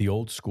 the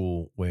old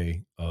school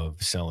way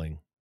of selling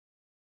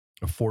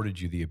afforded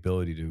you the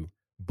ability to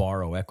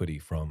borrow equity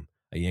from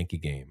a Yankee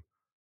game,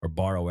 or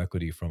borrow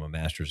equity from a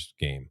Masters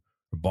game,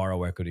 or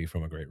borrow equity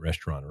from a great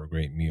restaurant or a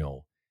great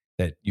meal,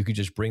 that you could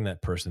just bring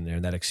that person there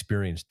and that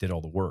experience did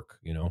all the work,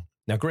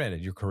 Now,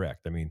 granted, you're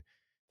correct. I mean,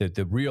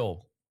 the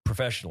real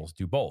professionals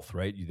do both,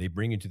 right? They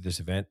bring you to this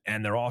event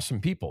and they're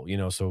awesome people,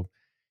 so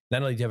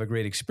not only do you have a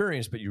great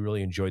experience, but you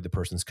really enjoyed the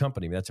person's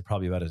company. I mean, that's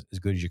probably about as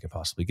good as you can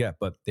possibly get,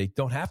 but they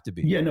don't have to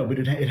be. Yeah, no, but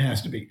it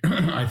has to be.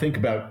 I think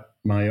about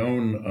my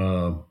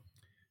own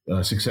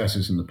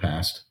successes in the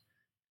past,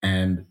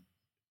 and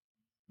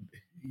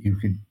you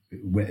could,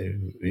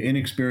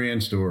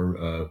 inexperienced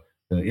or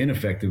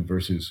ineffective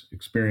versus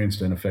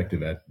experienced and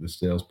effective at the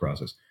sales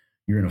process.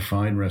 You're in a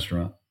fine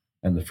restaurant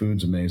and the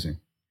food's amazing.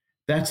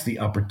 That's the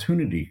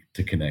opportunity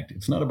to connect.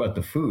 It's not about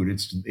the food.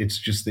 It's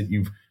just that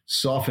you've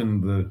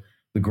softened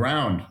the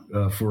ground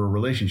for a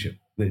relationship.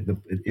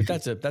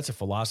 That's a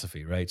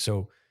philosophy, right?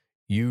 So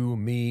you,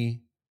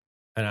 me,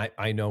 and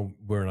I know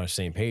we're on the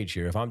same page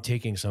here. If I'm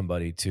taking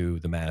somebody to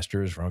the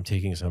Masters, or I'm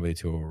taking somebody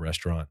to a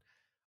restaurant,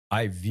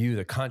 I view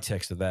the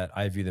context of that.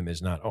 I view them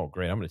as not, oh,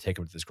 great, I'm going to take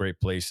them to this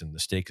great place and the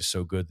steak is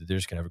so good that they're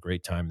just going to have a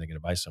great time and they're going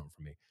to buy something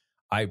from me.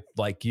 I,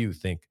 like you,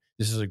 think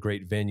this is a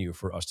great venue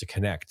for us to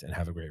connect and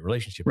have a great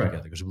relationship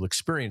together, because we'll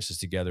experience this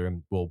together,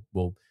 and we'll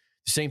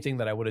the same thing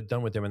that I would have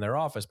done with them in their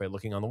office by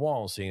looking on the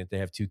wall and seeing that they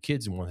have two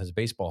kids and one has a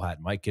baseball hat.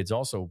 My kid's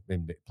also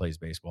plays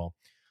baseball.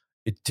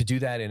 To do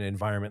that in an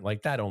environment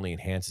like that only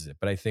enhances it.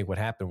 But I think what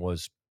happened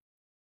was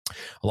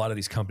a lot of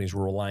these companies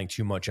were relying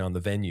too much on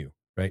the venue,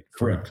 right?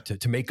 Correct.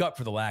 To make up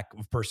for the lack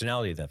of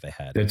personality that they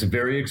had. That's a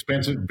very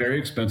expensive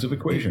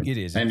equation. It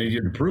is. And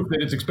the proof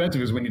that it's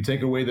expensive is when you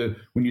take away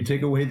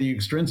the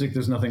extrinsic,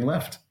 there's nothing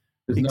left.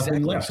 There's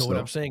nothing left. So what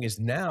I'm saying is,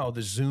 now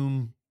the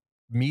Zoom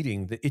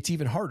meeting, it's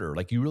even harder.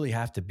 Like, you really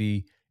have to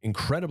be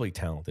incredibly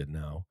talented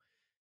now,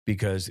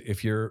 because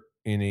if you're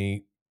in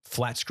a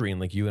flat screen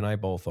like you and I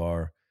both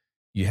are,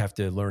 you have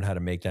to learn how to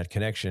make that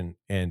connection.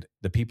 And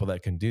the people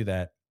that can do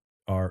that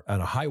are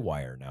on a high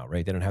wire now,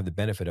 right? They don't have the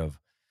benefit of,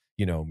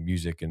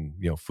 music and,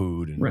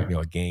 food and,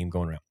 a game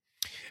going around.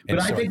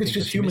 But I think it's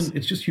just human.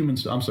 It's just human.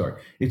 I'm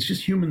sorry. It's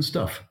just human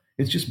stuff.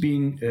 It's just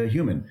being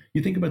human.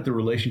 You think about the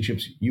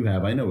relationships you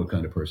have. I know what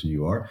kind of person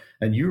you are,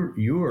 and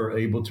you're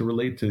able to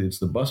relate to. It's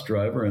the bus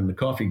driver and the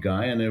coffee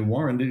guy. And then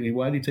Warren,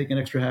 why did he take an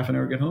extra half an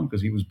hour to get home?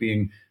 Because he was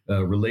being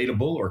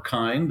relatable or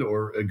kind,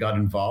 or got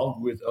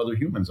involved with other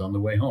humans on the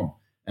way home.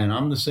 And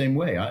I'm the same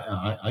way.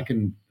 I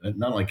can,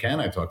 not only can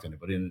I talk to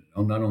anybody, and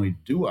not only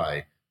do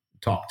I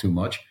talk too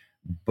much,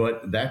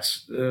 but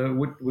that's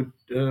what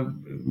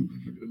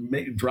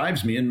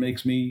drives me and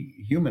makes me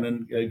human,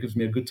 and gives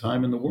me a good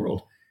time in the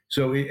world.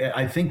 So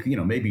I think,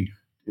 maybe,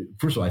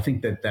 first of all, I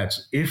think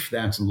if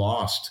that's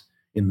lost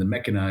in the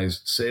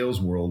mechanized sales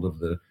world of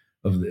the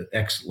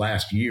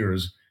last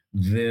years,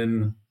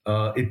 then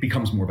it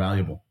becomes more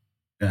valuable,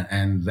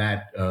 and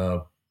that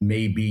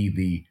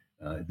maybe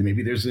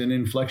there's an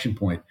inflection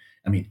point.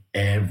 I mean,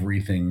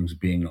 everything's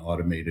being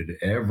automated.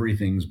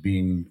 Everything's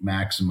being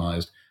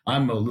maximized.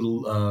 I'm a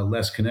little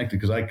less connected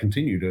because I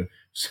continue to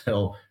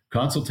sell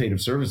consultative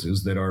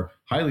services that are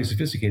highly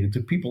sophisticated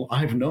to people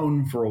I've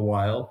known for a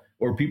while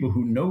or people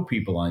who know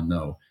people I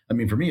know. I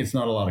mean, for me, it's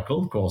not a lot of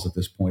cold calls at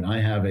this point. I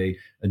have a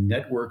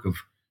network of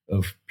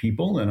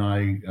people, and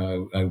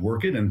I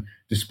work it. And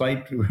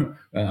despite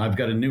I've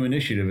got a new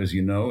initiative, as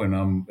you know, and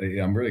I'm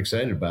really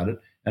excited about it.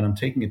 And I'm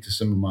taking it to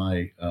some of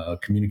my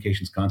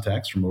communications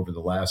contacts from over the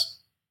last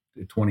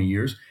 20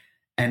 years.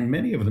 And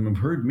many of them have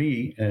heard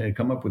me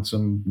come up with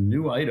some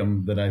new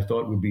item that I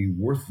thought would be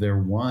worth their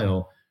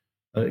while,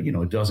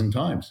 a dozen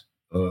times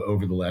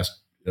over the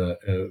last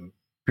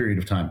period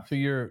of time. So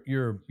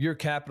you're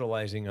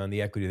capitalizing on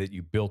the equity that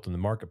you built in the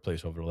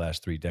marketplace over the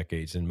last 3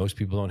 decades, and most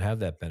people don't have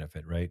that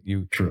benefit, right?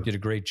 You True. did a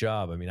great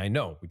job. I mean, I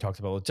know we talked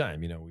about it all the time.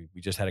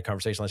 We just had a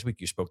conversation last week.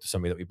 You spoke to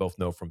somebody that we both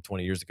know from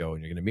 20 years ago,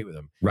 and you're going to meet with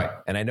them, Right?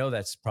 And I know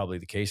that's probably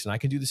the case, and I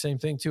can do the same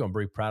thing too. I'm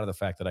very proud of the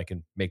fact that I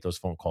can make those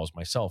phone calls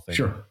myself. And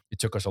Sure. It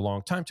took us a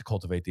long time to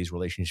cultivate these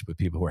relationships with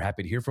people who are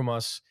happy to hear from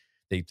us.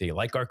 They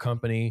like our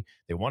company.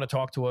 They want to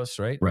talk to us,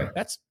 right? Right.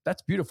 That's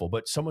beautiful.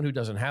 But someone who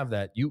doesn't have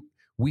that,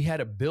 we had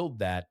to build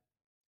that.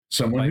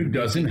 Someone who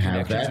doesn't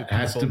have that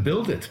has to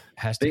build it.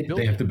 They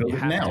have to build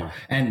it now.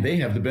 And they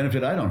have the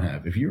benefit I don't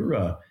have. If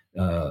you're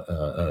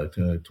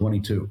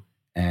 22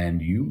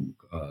 and you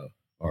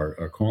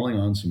are calling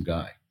on some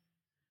guy,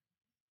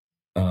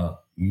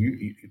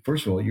 you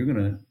first of all, you're going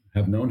to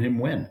have known him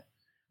when.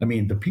 I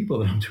mean, the people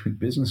that I'm doing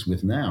business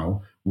with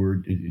now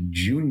were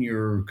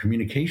junior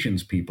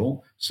communications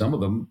people. Some of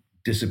them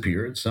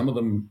disappeared, some of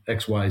them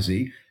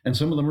XYZ, and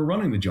some of them are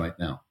running the joint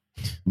now.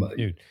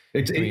 Dude,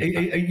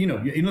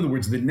 in other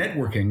words, the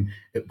networking,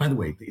 by the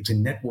way, it's a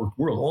networked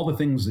world. All the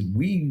things that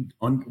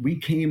we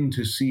came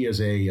to see as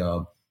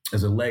a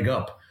leg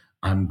up.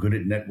 I'm good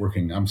at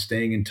networking. I'm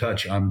staying in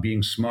touch. I'm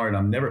being smart.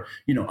 I'm never,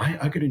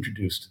 I got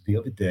introduced the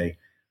other day.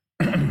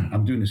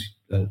 I'm doing this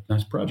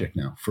nice project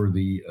now for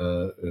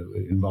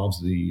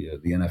involves the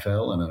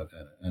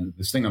NFL and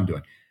this thing I'm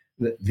doing.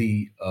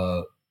 The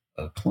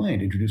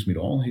client introduced me to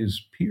all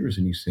his peers,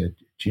 and he said,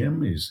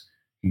 Jim he's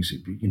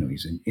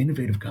an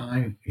innovative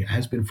guy. He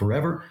has been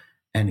forever,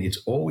 and it's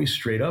always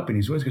straight up, and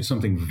he's always got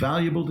something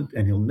valuable,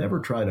 and he'll never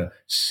try to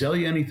sell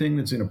you anything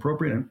that's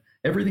inappropriate. And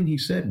everything he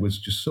said was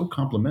just so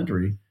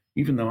complimentary,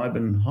 even though I've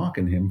been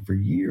hawking him for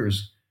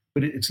years.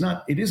 But it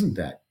isn't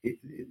that.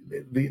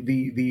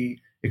 The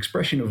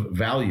expression of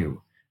value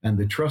and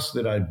the trust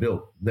that I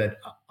built, that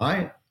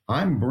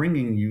I'm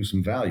bringing you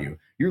some value.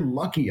 You're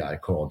lucky I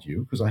called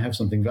you because I have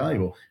something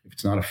valuable. If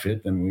it's not a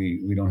fit, then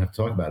we don't have to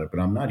talk about it. But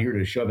I'm not here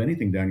to shove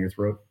anything down your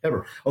throat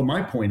ever. Oh,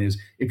 my point is,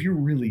 if you're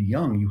really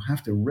young, you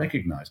have to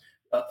recognize.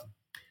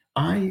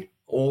 I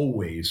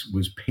always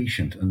was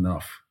patient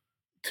enough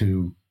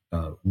to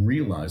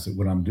realize that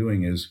what I'm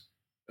doing is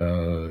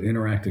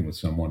interacting with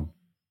someone,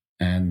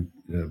 and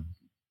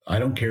I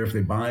don't care if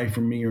they buy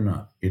from me or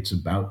not. It's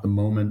about the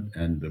moment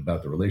and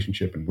about the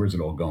relationship and where's it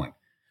all going.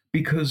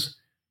 Because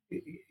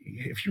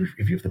if you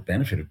have the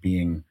benefit of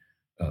being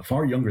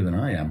far younger than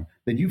I am,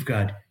 then you've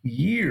got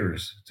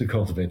years to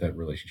cultivate that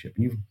relationship.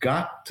 And you've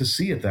got to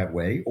see it that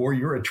way, or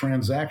you're a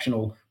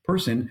transactional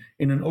person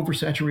in an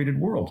oversaturated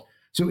world.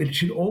 So it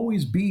should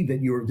always be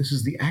that this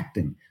is the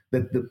acting,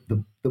 that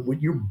the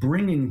what you're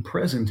bringing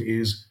present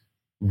is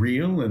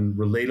real and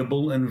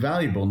relatable and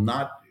valuable,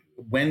 not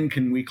when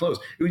can we close.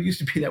 It used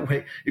to be that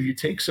way. If you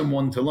take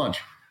someone to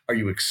lunch, are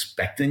you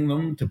expecting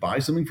them to buy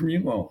something from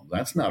you? Well,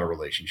 that's not a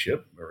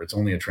relationship, or it's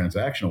only a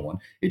transactional one.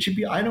 It should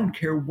be, I don't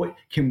care what,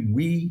 can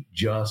we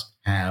just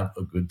have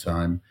a good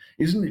time?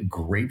 Isn't it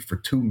great for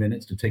 2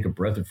 minutes to take a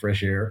breath of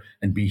fresh air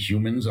and be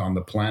humans on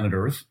the planet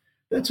Earth?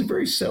 That's a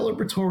very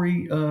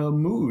celebratory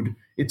mood.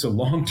 It's a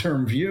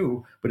long-term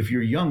view, but if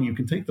you're young, you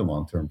can take the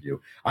long-term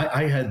view.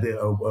 I had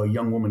a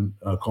young woman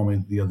call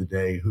me the other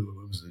day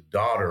who was the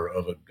daughter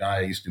of a guy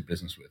I used to do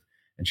business with,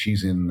 and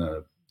she's in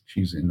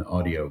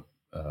audio.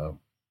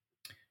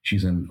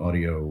 She's an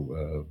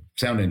audio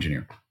sound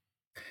engineer,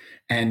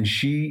 and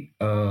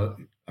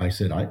I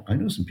said, I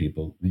know some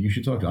people that you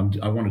should talk to.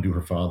 I want to do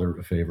her father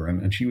a favor,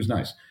 and she was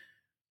nice.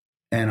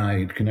 And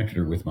I connected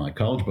her with my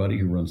college buddy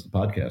who runs the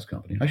podcast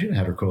company. I should have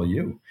had her call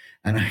you.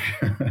 And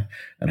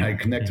I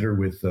connected her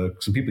with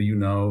some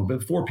people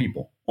but 4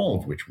 people, all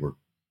of which were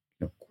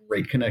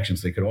great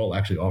connections. They could all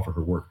actually offer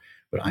her work.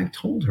 But I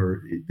told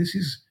her, this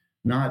is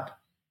not,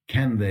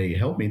 can they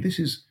help me? This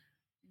is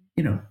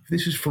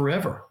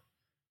forever.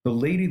 The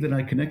lady that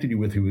I connected you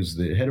with, who was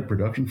the head of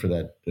production for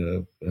that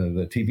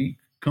TV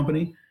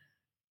company,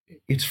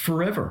 it's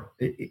forever.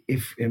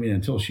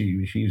 Until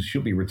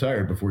she'll be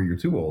retired before you're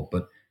too old.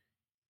 But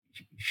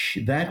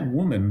that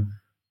woman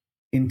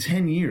in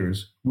 10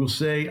 years will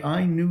say,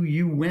 I knew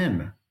you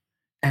when,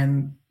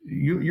 and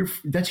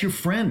that's your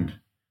friend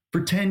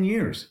for 10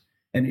 years.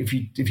 And if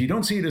you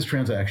don't see it as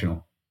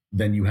transactional,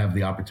 then you have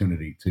the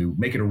opportunity to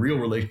make it a real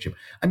relationship.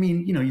 I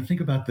mean, you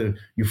think about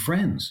your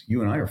friends.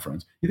 You and I are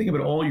friends. You think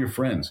about all your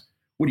friends.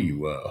 What are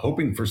you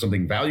hoping for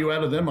something value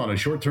out of them on a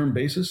short-term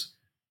basis?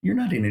 You're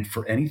not in it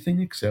for anything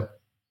except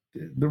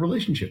the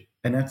relationship.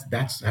 And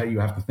that's how you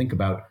have to think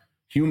about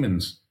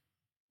humans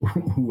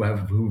who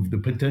have the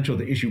potential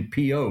to issue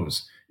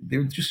POs.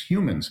 They're just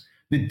humans.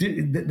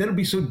 That'll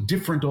be so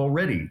different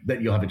already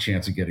that you'll have a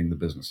chance of getting the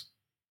business.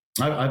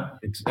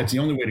 It's the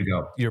only way to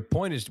go. Your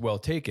point is well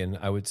taken.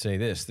 I would say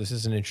this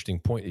is an interesting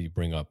point that you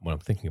bring up when I'm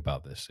thinking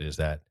about this, is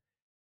that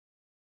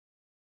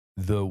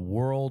the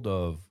world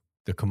of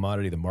the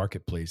commodity, the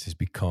marketplace, has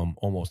become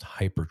almost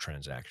hyper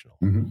transactional.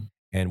 Mm-hmm.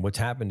 And what's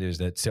happened is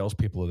that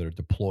salespeople that are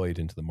deployed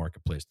into the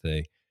marketplace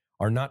today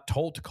are not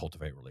told to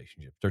cultivate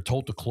relationships. They're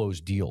told to close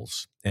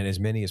deals, and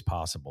as many as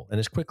possible and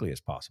as quickly as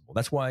possible.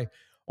 That's why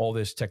all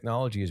this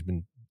technology has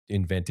been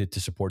invented to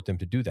support them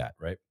to do that,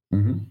 right?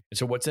 Mm-hmm. And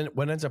so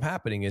what ends up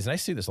happening is, and I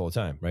see this all the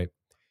time, right?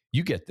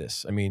 You get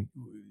this. I mean,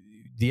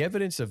 the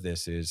evidence of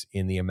this is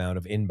in the amount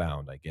of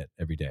inbound I get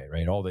every day,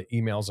 right? All the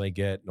emails I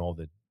get and all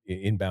the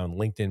inbound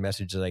LinkedIn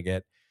messages I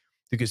get,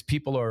 because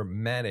people are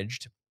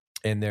managed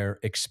and they're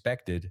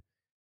expected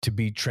to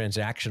be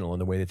transactional in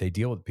the way that they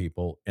deal with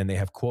people, and they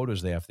have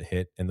quotas they have to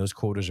hit, and those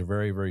quotas are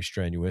very, very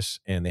strenuous,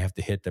 and they have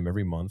to hit them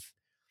every month.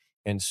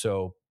 And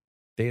so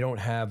they don't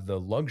have the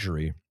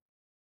luxury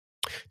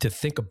to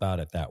think about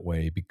it that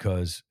way,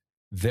 because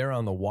they're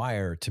on the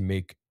wire to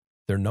make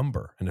their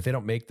number. And if they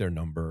don't make their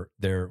number,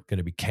 they're going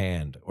to be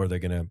canned or they're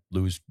going to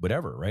lose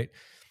whatever, right?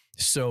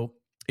 So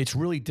it's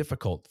really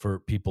difficult for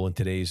people in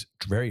today's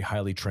very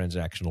highly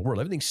transactional world.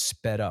 Everything's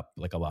sped up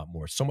like a lot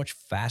more, so much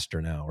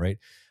faster now, right?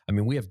 I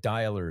mean, we have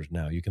dialers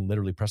now. You can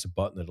literally press a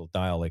button that'll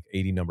dial like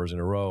 80 numbers in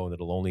a row, and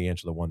it'll only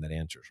answer the one that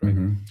answers, right?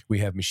 Mm-hmm. We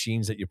have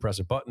machines that you press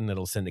a button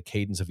that'll send a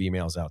cadence of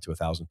emails out to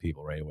 1,000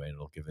 people right away, and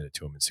it'll give it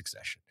to them in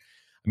succession.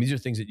 I mean, these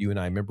are things that you and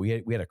I remember. We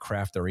had to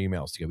craft our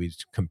emails together. We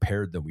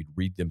compared them. We'd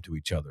read them to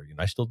each other. And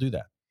I still do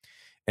that.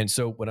 And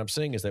so what I'm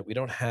saying is that we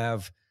don't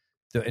have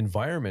the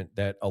environment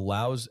that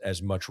allows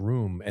as much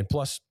room. And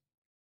plus,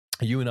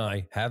 you and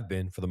I have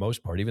been, for the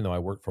most part, even though I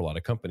work for a lot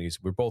of companies,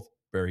 we're both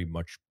very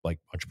much like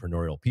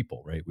entrepreneurial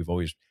people, right? We've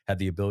always had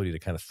the ability to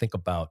kind of think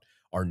about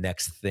our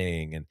next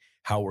thing and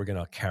how we're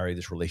going to carry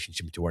this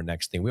relationship to our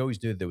next thing. We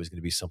always knew there was going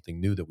to be something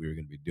new that we were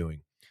going to be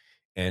doing.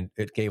 And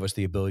it gave us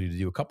the ability to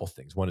do a couple of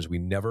things. One is we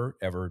never,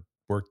 ever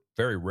worked,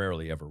 very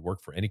rarely ever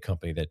worked for any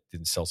company that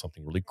didn't sell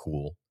something really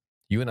cool.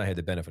 You and I had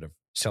the benefit of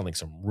selling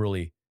some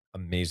really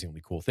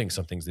amazingly cool things,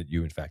 some things that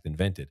you, in fact,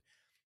 invented.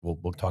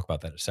 We'll talk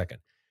about that in a second.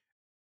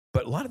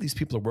 But a lot of these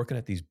people are working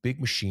at these big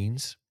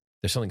machines.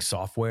 They're selling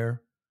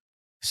software,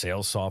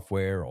 sales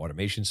software,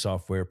 automation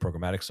software,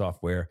 programmatic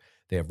software.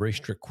 They have very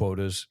strict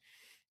quotas,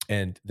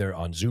 and they're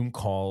on Zoom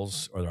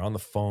calls or they're on the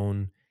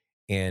phone,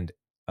 and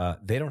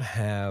they don't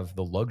have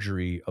the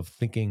luxury of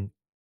thinking,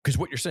 because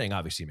what you're saying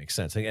obviously makes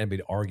sense. I can't be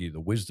to argue the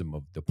wisdom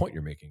of the point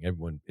you're making.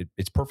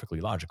 It's perfectly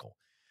logical.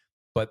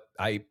 But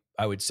I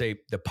would say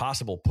the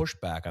possible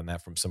pushback on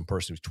that from some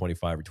person who's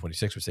 25 or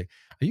 26 would say,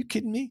 are you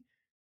kidding me?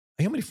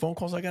 How many phone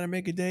calls I got to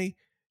make a day? Do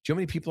you know how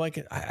many people I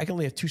can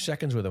only have 2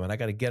 seconds with them, and I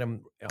got to get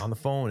them on the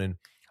phone? And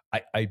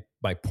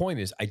my point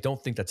is, I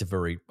don't think that's a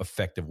very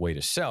effective way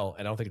to sell.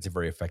 And I don't think it's a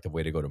very effective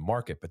way to go to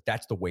market, but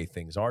that's the way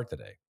things are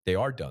today. They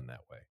are done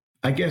that way.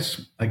 I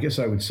guess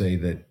I would say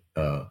that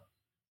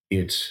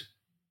it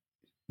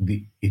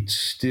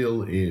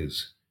still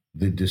is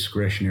the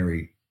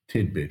discretionary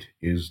tidbit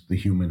is the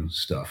human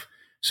stuff.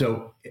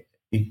 So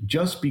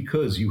just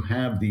because you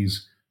have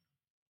these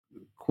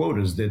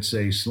quotas that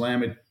say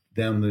slam it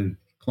down the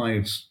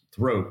client's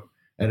throat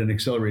at an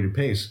accelerated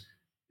pace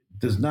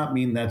does not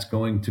mean that's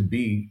going to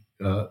be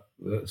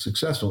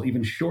successful,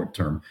 even short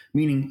term.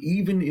 Meaning,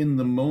 even in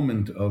the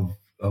moment of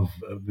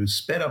the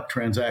sped up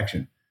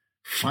transaction,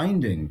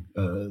 finding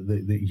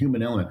the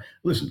human element.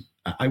 Listen,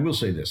 I will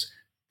say this.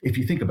 If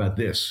you think about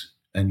this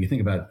and you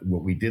think about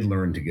what we did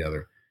learn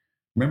together,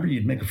 remember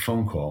you'd make a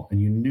phone call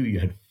and you knew you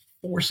had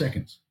 4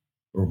 seconds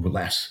or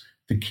less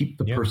to keep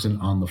the person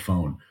on the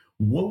phone.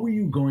 What were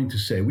you going to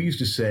say? We used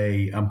to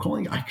say, I'm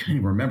calling, I can't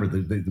even remember.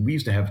 We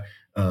used to have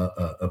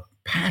a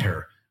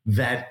patter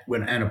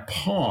and a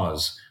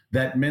pause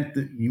that meant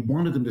that you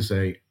wanted them to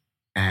say,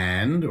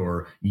 and,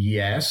 or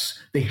yes.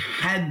 They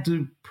had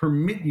to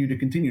permit you to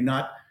continue,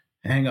 not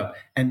hang up.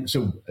 And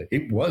so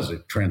it was a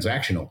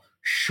transactional,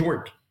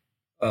 short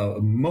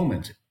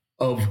moment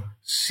of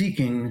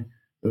seeking,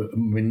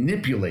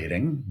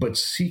 manipulating, but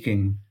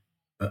seeking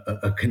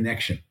a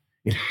connection.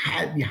 You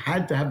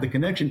had to have the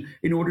connection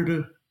in order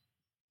to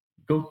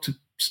go to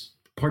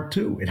part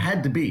two. It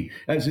had to be.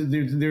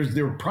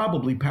 There are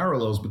probably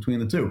parallels between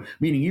the two.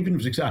 Meaning, even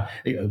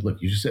if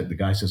look, you just said the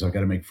guy says I've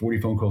got to make 40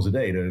 phone calls a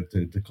day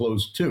to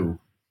close 2.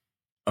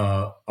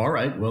 All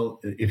right. Well,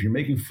 if you're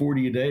making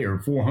 40 a day or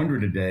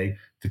 400 a day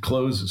to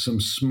close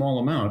some small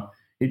amount,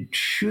 it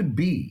should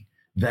be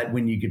that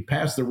when you get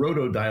past the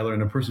roto dialer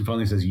and a person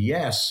finally says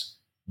yes,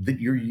 that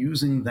you're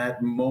using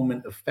that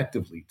moment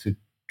effectively to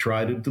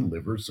try to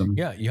deliver some.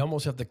 Yeah, you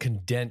almost have to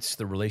condense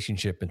the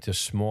relationship into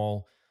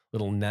small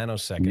little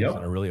nanoseconds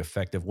in a really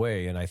effective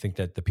way. And I think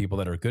that the people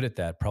that are good at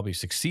that probably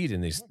succeed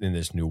in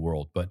this new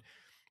world. But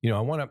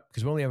I want to,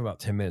 because we only have about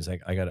 10 minutes.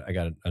 I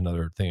got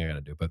another thing I got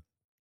to do, but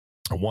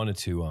I wanted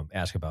to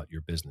ask about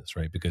your business,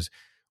 right? Because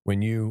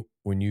when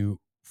you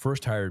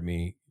first hired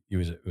me,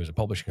 it was a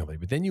publishing company,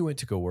 but then you went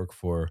to go work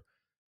for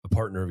a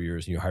partner of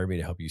yours, and you hired me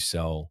to help you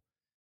sell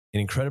an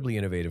incredibly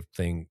innovative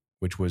thing,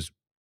 which was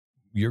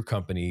your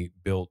company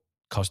built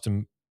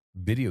custom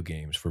video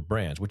games for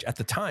brands, which at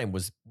the time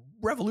was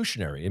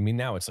revolutionary. I mean,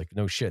 now it's like,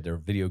 no shit, there are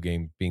video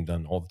game being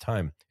done all the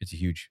time. It's a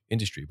huge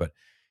industry, but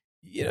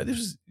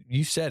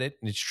you said it,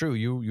 and it's true.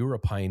 You were a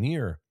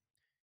pioneer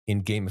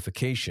in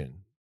gamification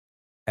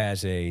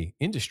as a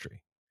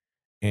industry,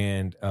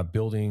 and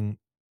building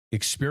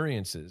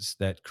experiences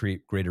that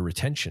create greater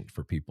retention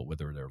for people,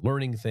 whether they're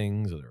learning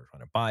things or they're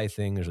trying to buy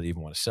things or they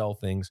even want to sell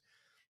things.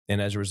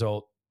 And as a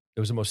result, it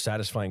was the most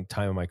satisfying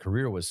time of my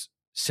career was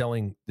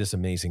selling this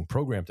amazing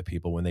program to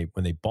people. When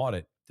they bought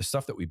it, the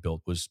stuff that we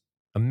built was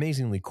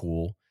amazingly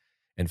cool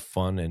and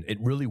fun, and it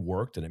really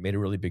worked, and it made a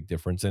really big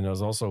difference. And it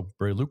was also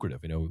very lucrative.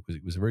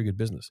 It was a very good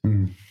business.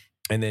 Mm.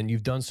 And then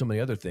you've done so many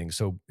other things.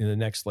 So in the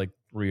next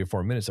 3 or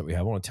 4 minutes that we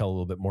have, I want to tell a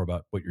little bit more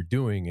about what you're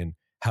doing and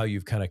how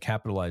you've kind of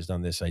capitalized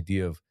on this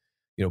idea of,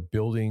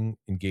 building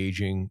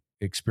engaging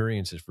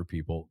experiences for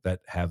people that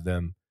have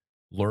them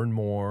learn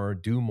more,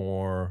 do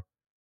more,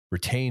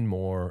 retain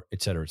more,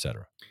 et cetera, et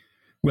cetera.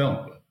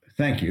 Well,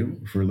 thank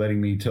you for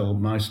letting me tell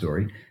my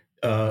story.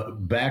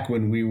 Back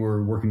when we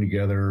were working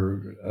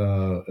together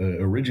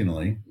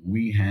originally,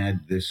 we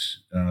had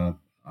this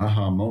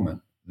aha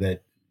moment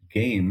that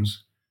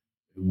games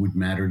would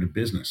matter to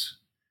business.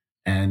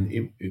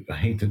 And I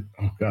hate to,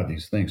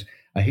 these things.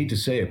 I hate to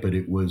say it, but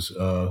it was,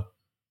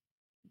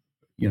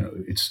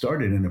 it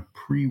started in a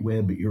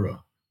pre-web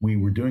era. We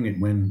were doing it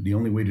when the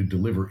only way to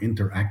deliver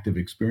interactive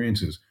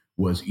experiences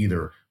was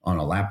either on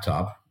a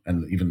laptop,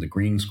 and even the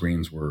green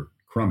screens were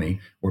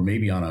crummy, or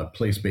maybe on a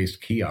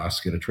place-based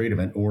kiosk at a trade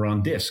event, or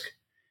on disk.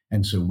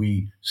 And so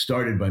we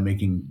started by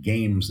making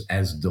games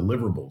as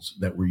deliverables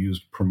that were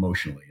used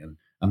promotionally. And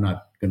I'm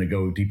not going to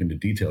go deep into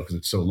detail because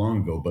it's so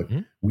long ago, but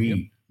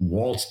we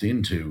waltzed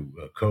into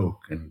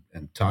Coke and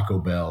Taco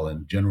Bell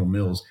and General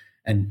Mills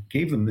and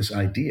gave them this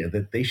idea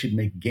that they should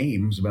make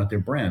games about their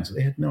brands.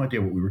 They had no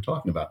idea what we were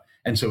talking about.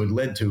 And so it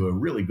led to a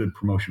really good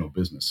promotional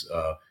business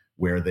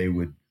where they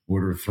would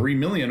order 3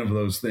 million of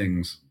those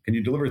things. Can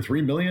you deliver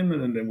 3 million?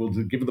 And then we'll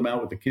give them out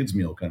with the kids'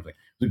 meal kind of thing.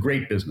 It was a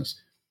great business.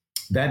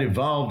 That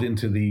evolved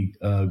into the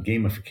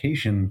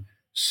gamification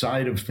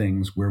side of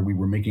things, where we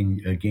were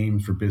making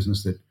games for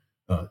business that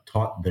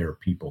taught their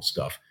people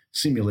stuff.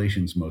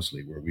 Simulations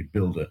mostly, where we'd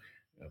build a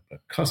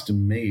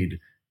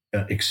custom-made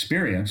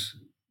experience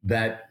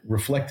that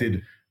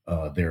reflected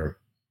their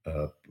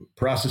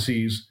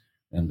processes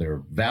and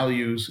their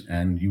values,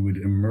 and you would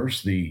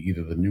immerse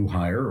either the new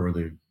hire or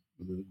the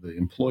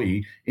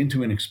employee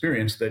into an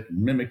experience that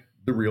mimicked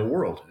the real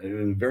world.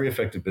 A very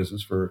effective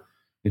business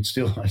it's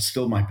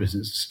still my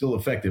business, it's still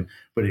effective,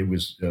 but it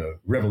was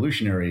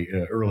revolutionary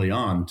early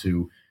on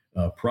to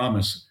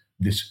promise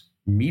this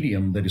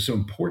medium that is so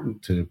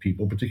important to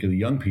people, particularly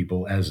young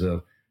people, as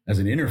an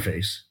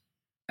interface,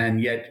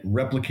 and yet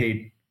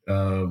replicate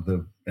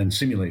and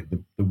simulate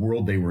the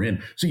world they were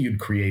in. So you'd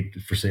create,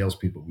 for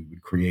salespeople, we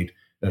would create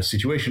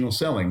situational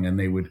selling, and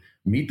they would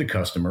meet the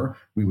customer.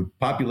 We would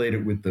populate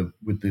it with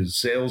the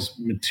sales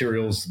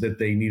materials that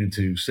they needed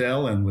to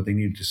sell and what they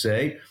needed to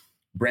say,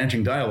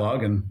 branching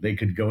dialogue, and they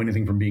could go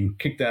anything from being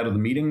kicked out of the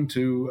meeting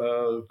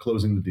to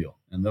closing the deal.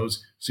 And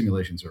those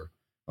simulations are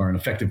an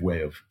effective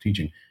way of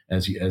teaching.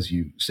 As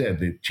you said,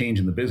 the change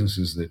in the business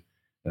is that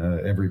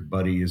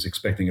everybody is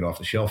expecting it off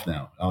the shelf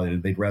now.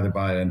 They'd rather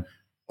buy an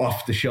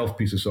off-the-shelf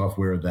piece of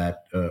software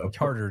that it's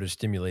harder to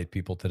stimulate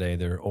people today.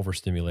 They're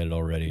overstimulated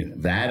already.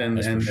 That and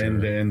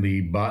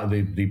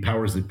the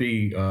powers that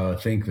be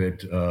think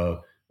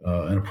that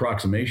an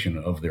approximation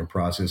of their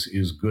process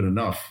is good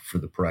enough for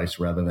the price,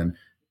 rather than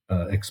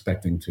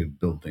expecting to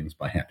build things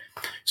by hand.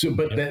 So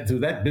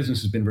that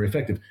business has been very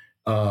effective.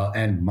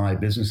 And my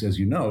business, as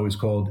you know, is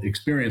called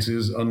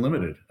Experiences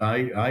Unlimited.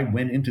 I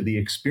went into the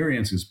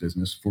experiences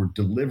business for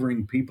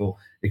delivering people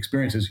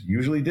experiences,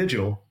 usually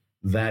digital,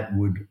 that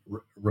would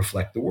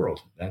reflect the world.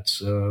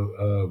 That's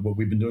what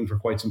we've been doing for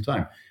quite some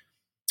time.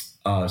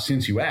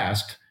 Since you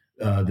asked,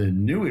 the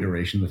new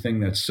iteration, the thing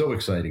that's so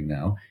exciting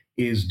now,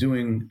 is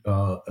doing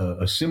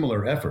a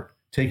similar effort,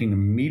 taking a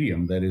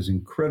medium that is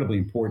incredibly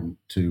important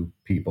to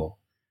people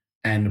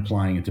and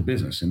applying it to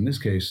business. In this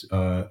case,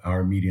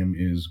 our medium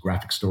is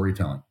graphic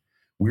storytelling.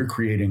 We're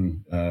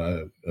creating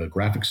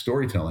graphic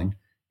storytelling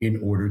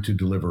in order to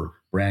deliver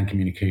brand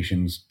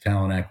communications,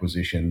 talent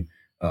acquisition,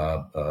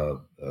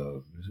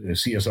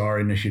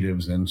 CSR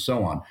initiatives, and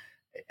so on.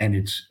 And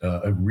it's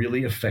a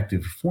really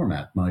effective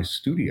format. My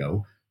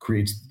studio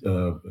creates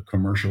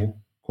commercial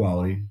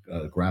quality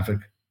graphic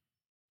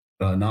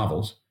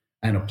novels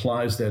and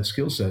applies that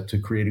skill set to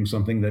creating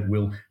something that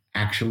will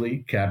actually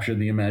capture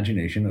the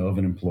imagination of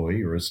an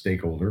employee or a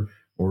stakeholder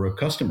or a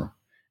customer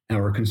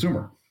or a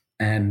consumer.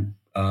 And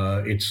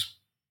it's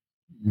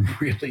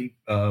really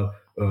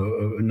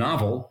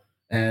novel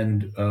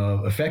and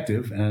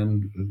effective,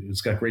 and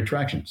it's got great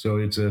traction. So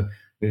it's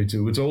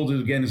old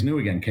again is new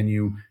again. Can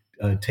you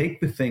take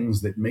the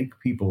things that make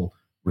people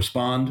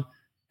respond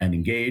and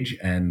engage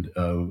and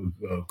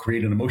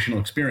create an emotional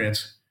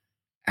experience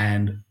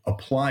and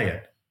apply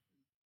it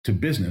to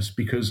business,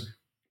 because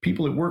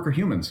people at work are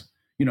humans.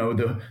 You know,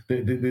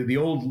 the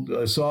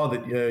old saw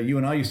that you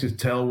and I used to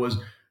tell was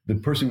the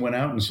person went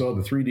out and saw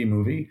the 3D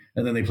movie,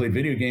 and then they played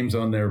video games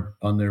on their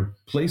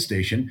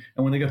PlayStation.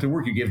 And when they got to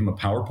work, you gave them a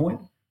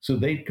PowerPoint. So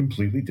they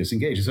completely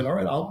disengaged. I said, all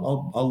right,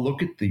 I'll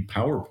look at the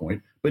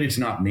PowerPoint, but it's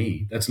not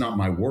me. That's not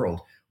my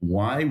world.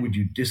 Why would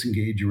you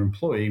disengage your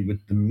employee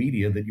with the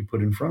media that you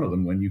put in front of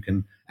them when you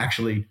can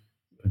actually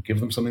give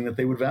them something that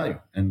they would value?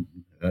 And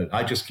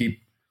I keep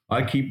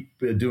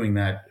doing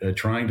that,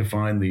 trying to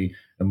find the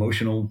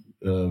emotional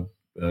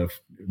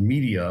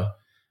media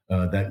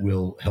that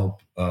will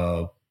help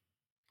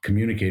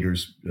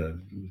communicators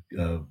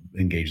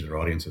engage their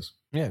audiences.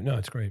 Yeah, no,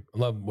 it's great. I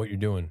love what you're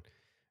doing,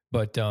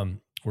 but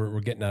we're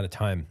getting out of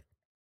time.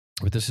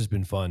 But this has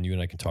been fun. You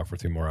and I can talk for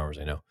 3 more hours.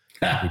 I know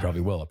we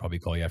probably will. I'll probably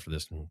call you after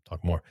this and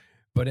talk more.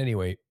 But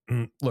anyway,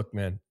 look,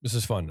 man, this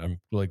is fun. I'm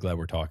really glad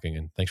we're talking,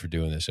 and thanks for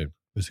doing this. It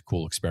was a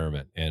cool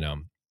experiment, and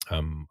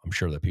I'm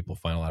sure that people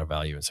find a lot of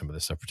value in some of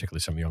this stuff,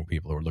 particularly some young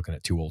people who are looking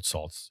at 2 old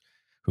salts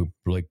who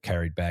really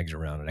carried bags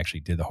around and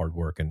actually did the hard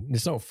work. And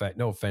there's no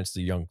offense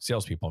to young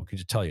salespeople,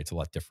 because I tell you, it's a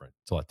lot different.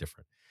 It's a lot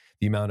different.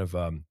 The amount of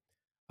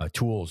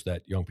tools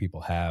that young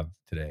people have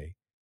today,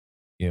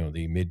 you know,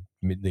 the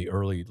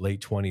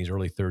late 20s,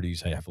 early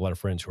 30s. I have a lot of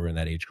friends who are in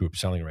that age group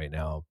selling right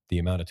now. The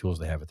amount of tools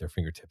they have at their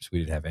fingertips, we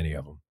didn't have any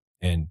of them.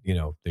 And, you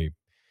know, if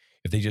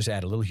they just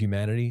add a little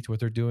humanity to what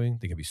they're doing,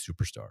 they can be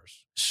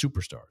superstars,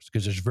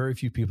 because there's very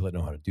few people that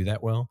know how to do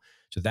that well.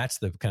 So that's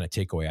the kind of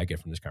takeaway I get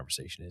from this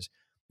conversation is,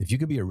 if you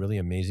could be a really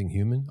amazing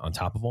human on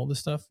top of all this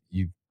stuff,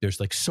 there's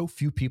like so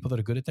few people that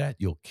are good at that,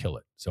 you'll kill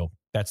it. So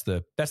that's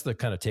the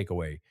kind of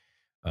takeaway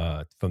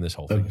from this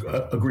whole thing.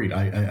 Agreed.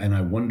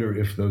 I wonder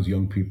if those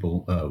young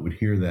people would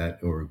hear that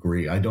or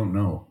agree. I don't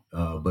know,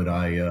 but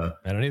I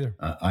don't either.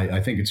 I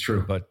think it's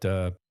true. But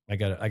I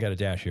got a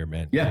dash here,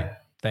 man. Yeah.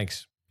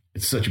 Thanks.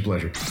 It's such a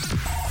pleasure.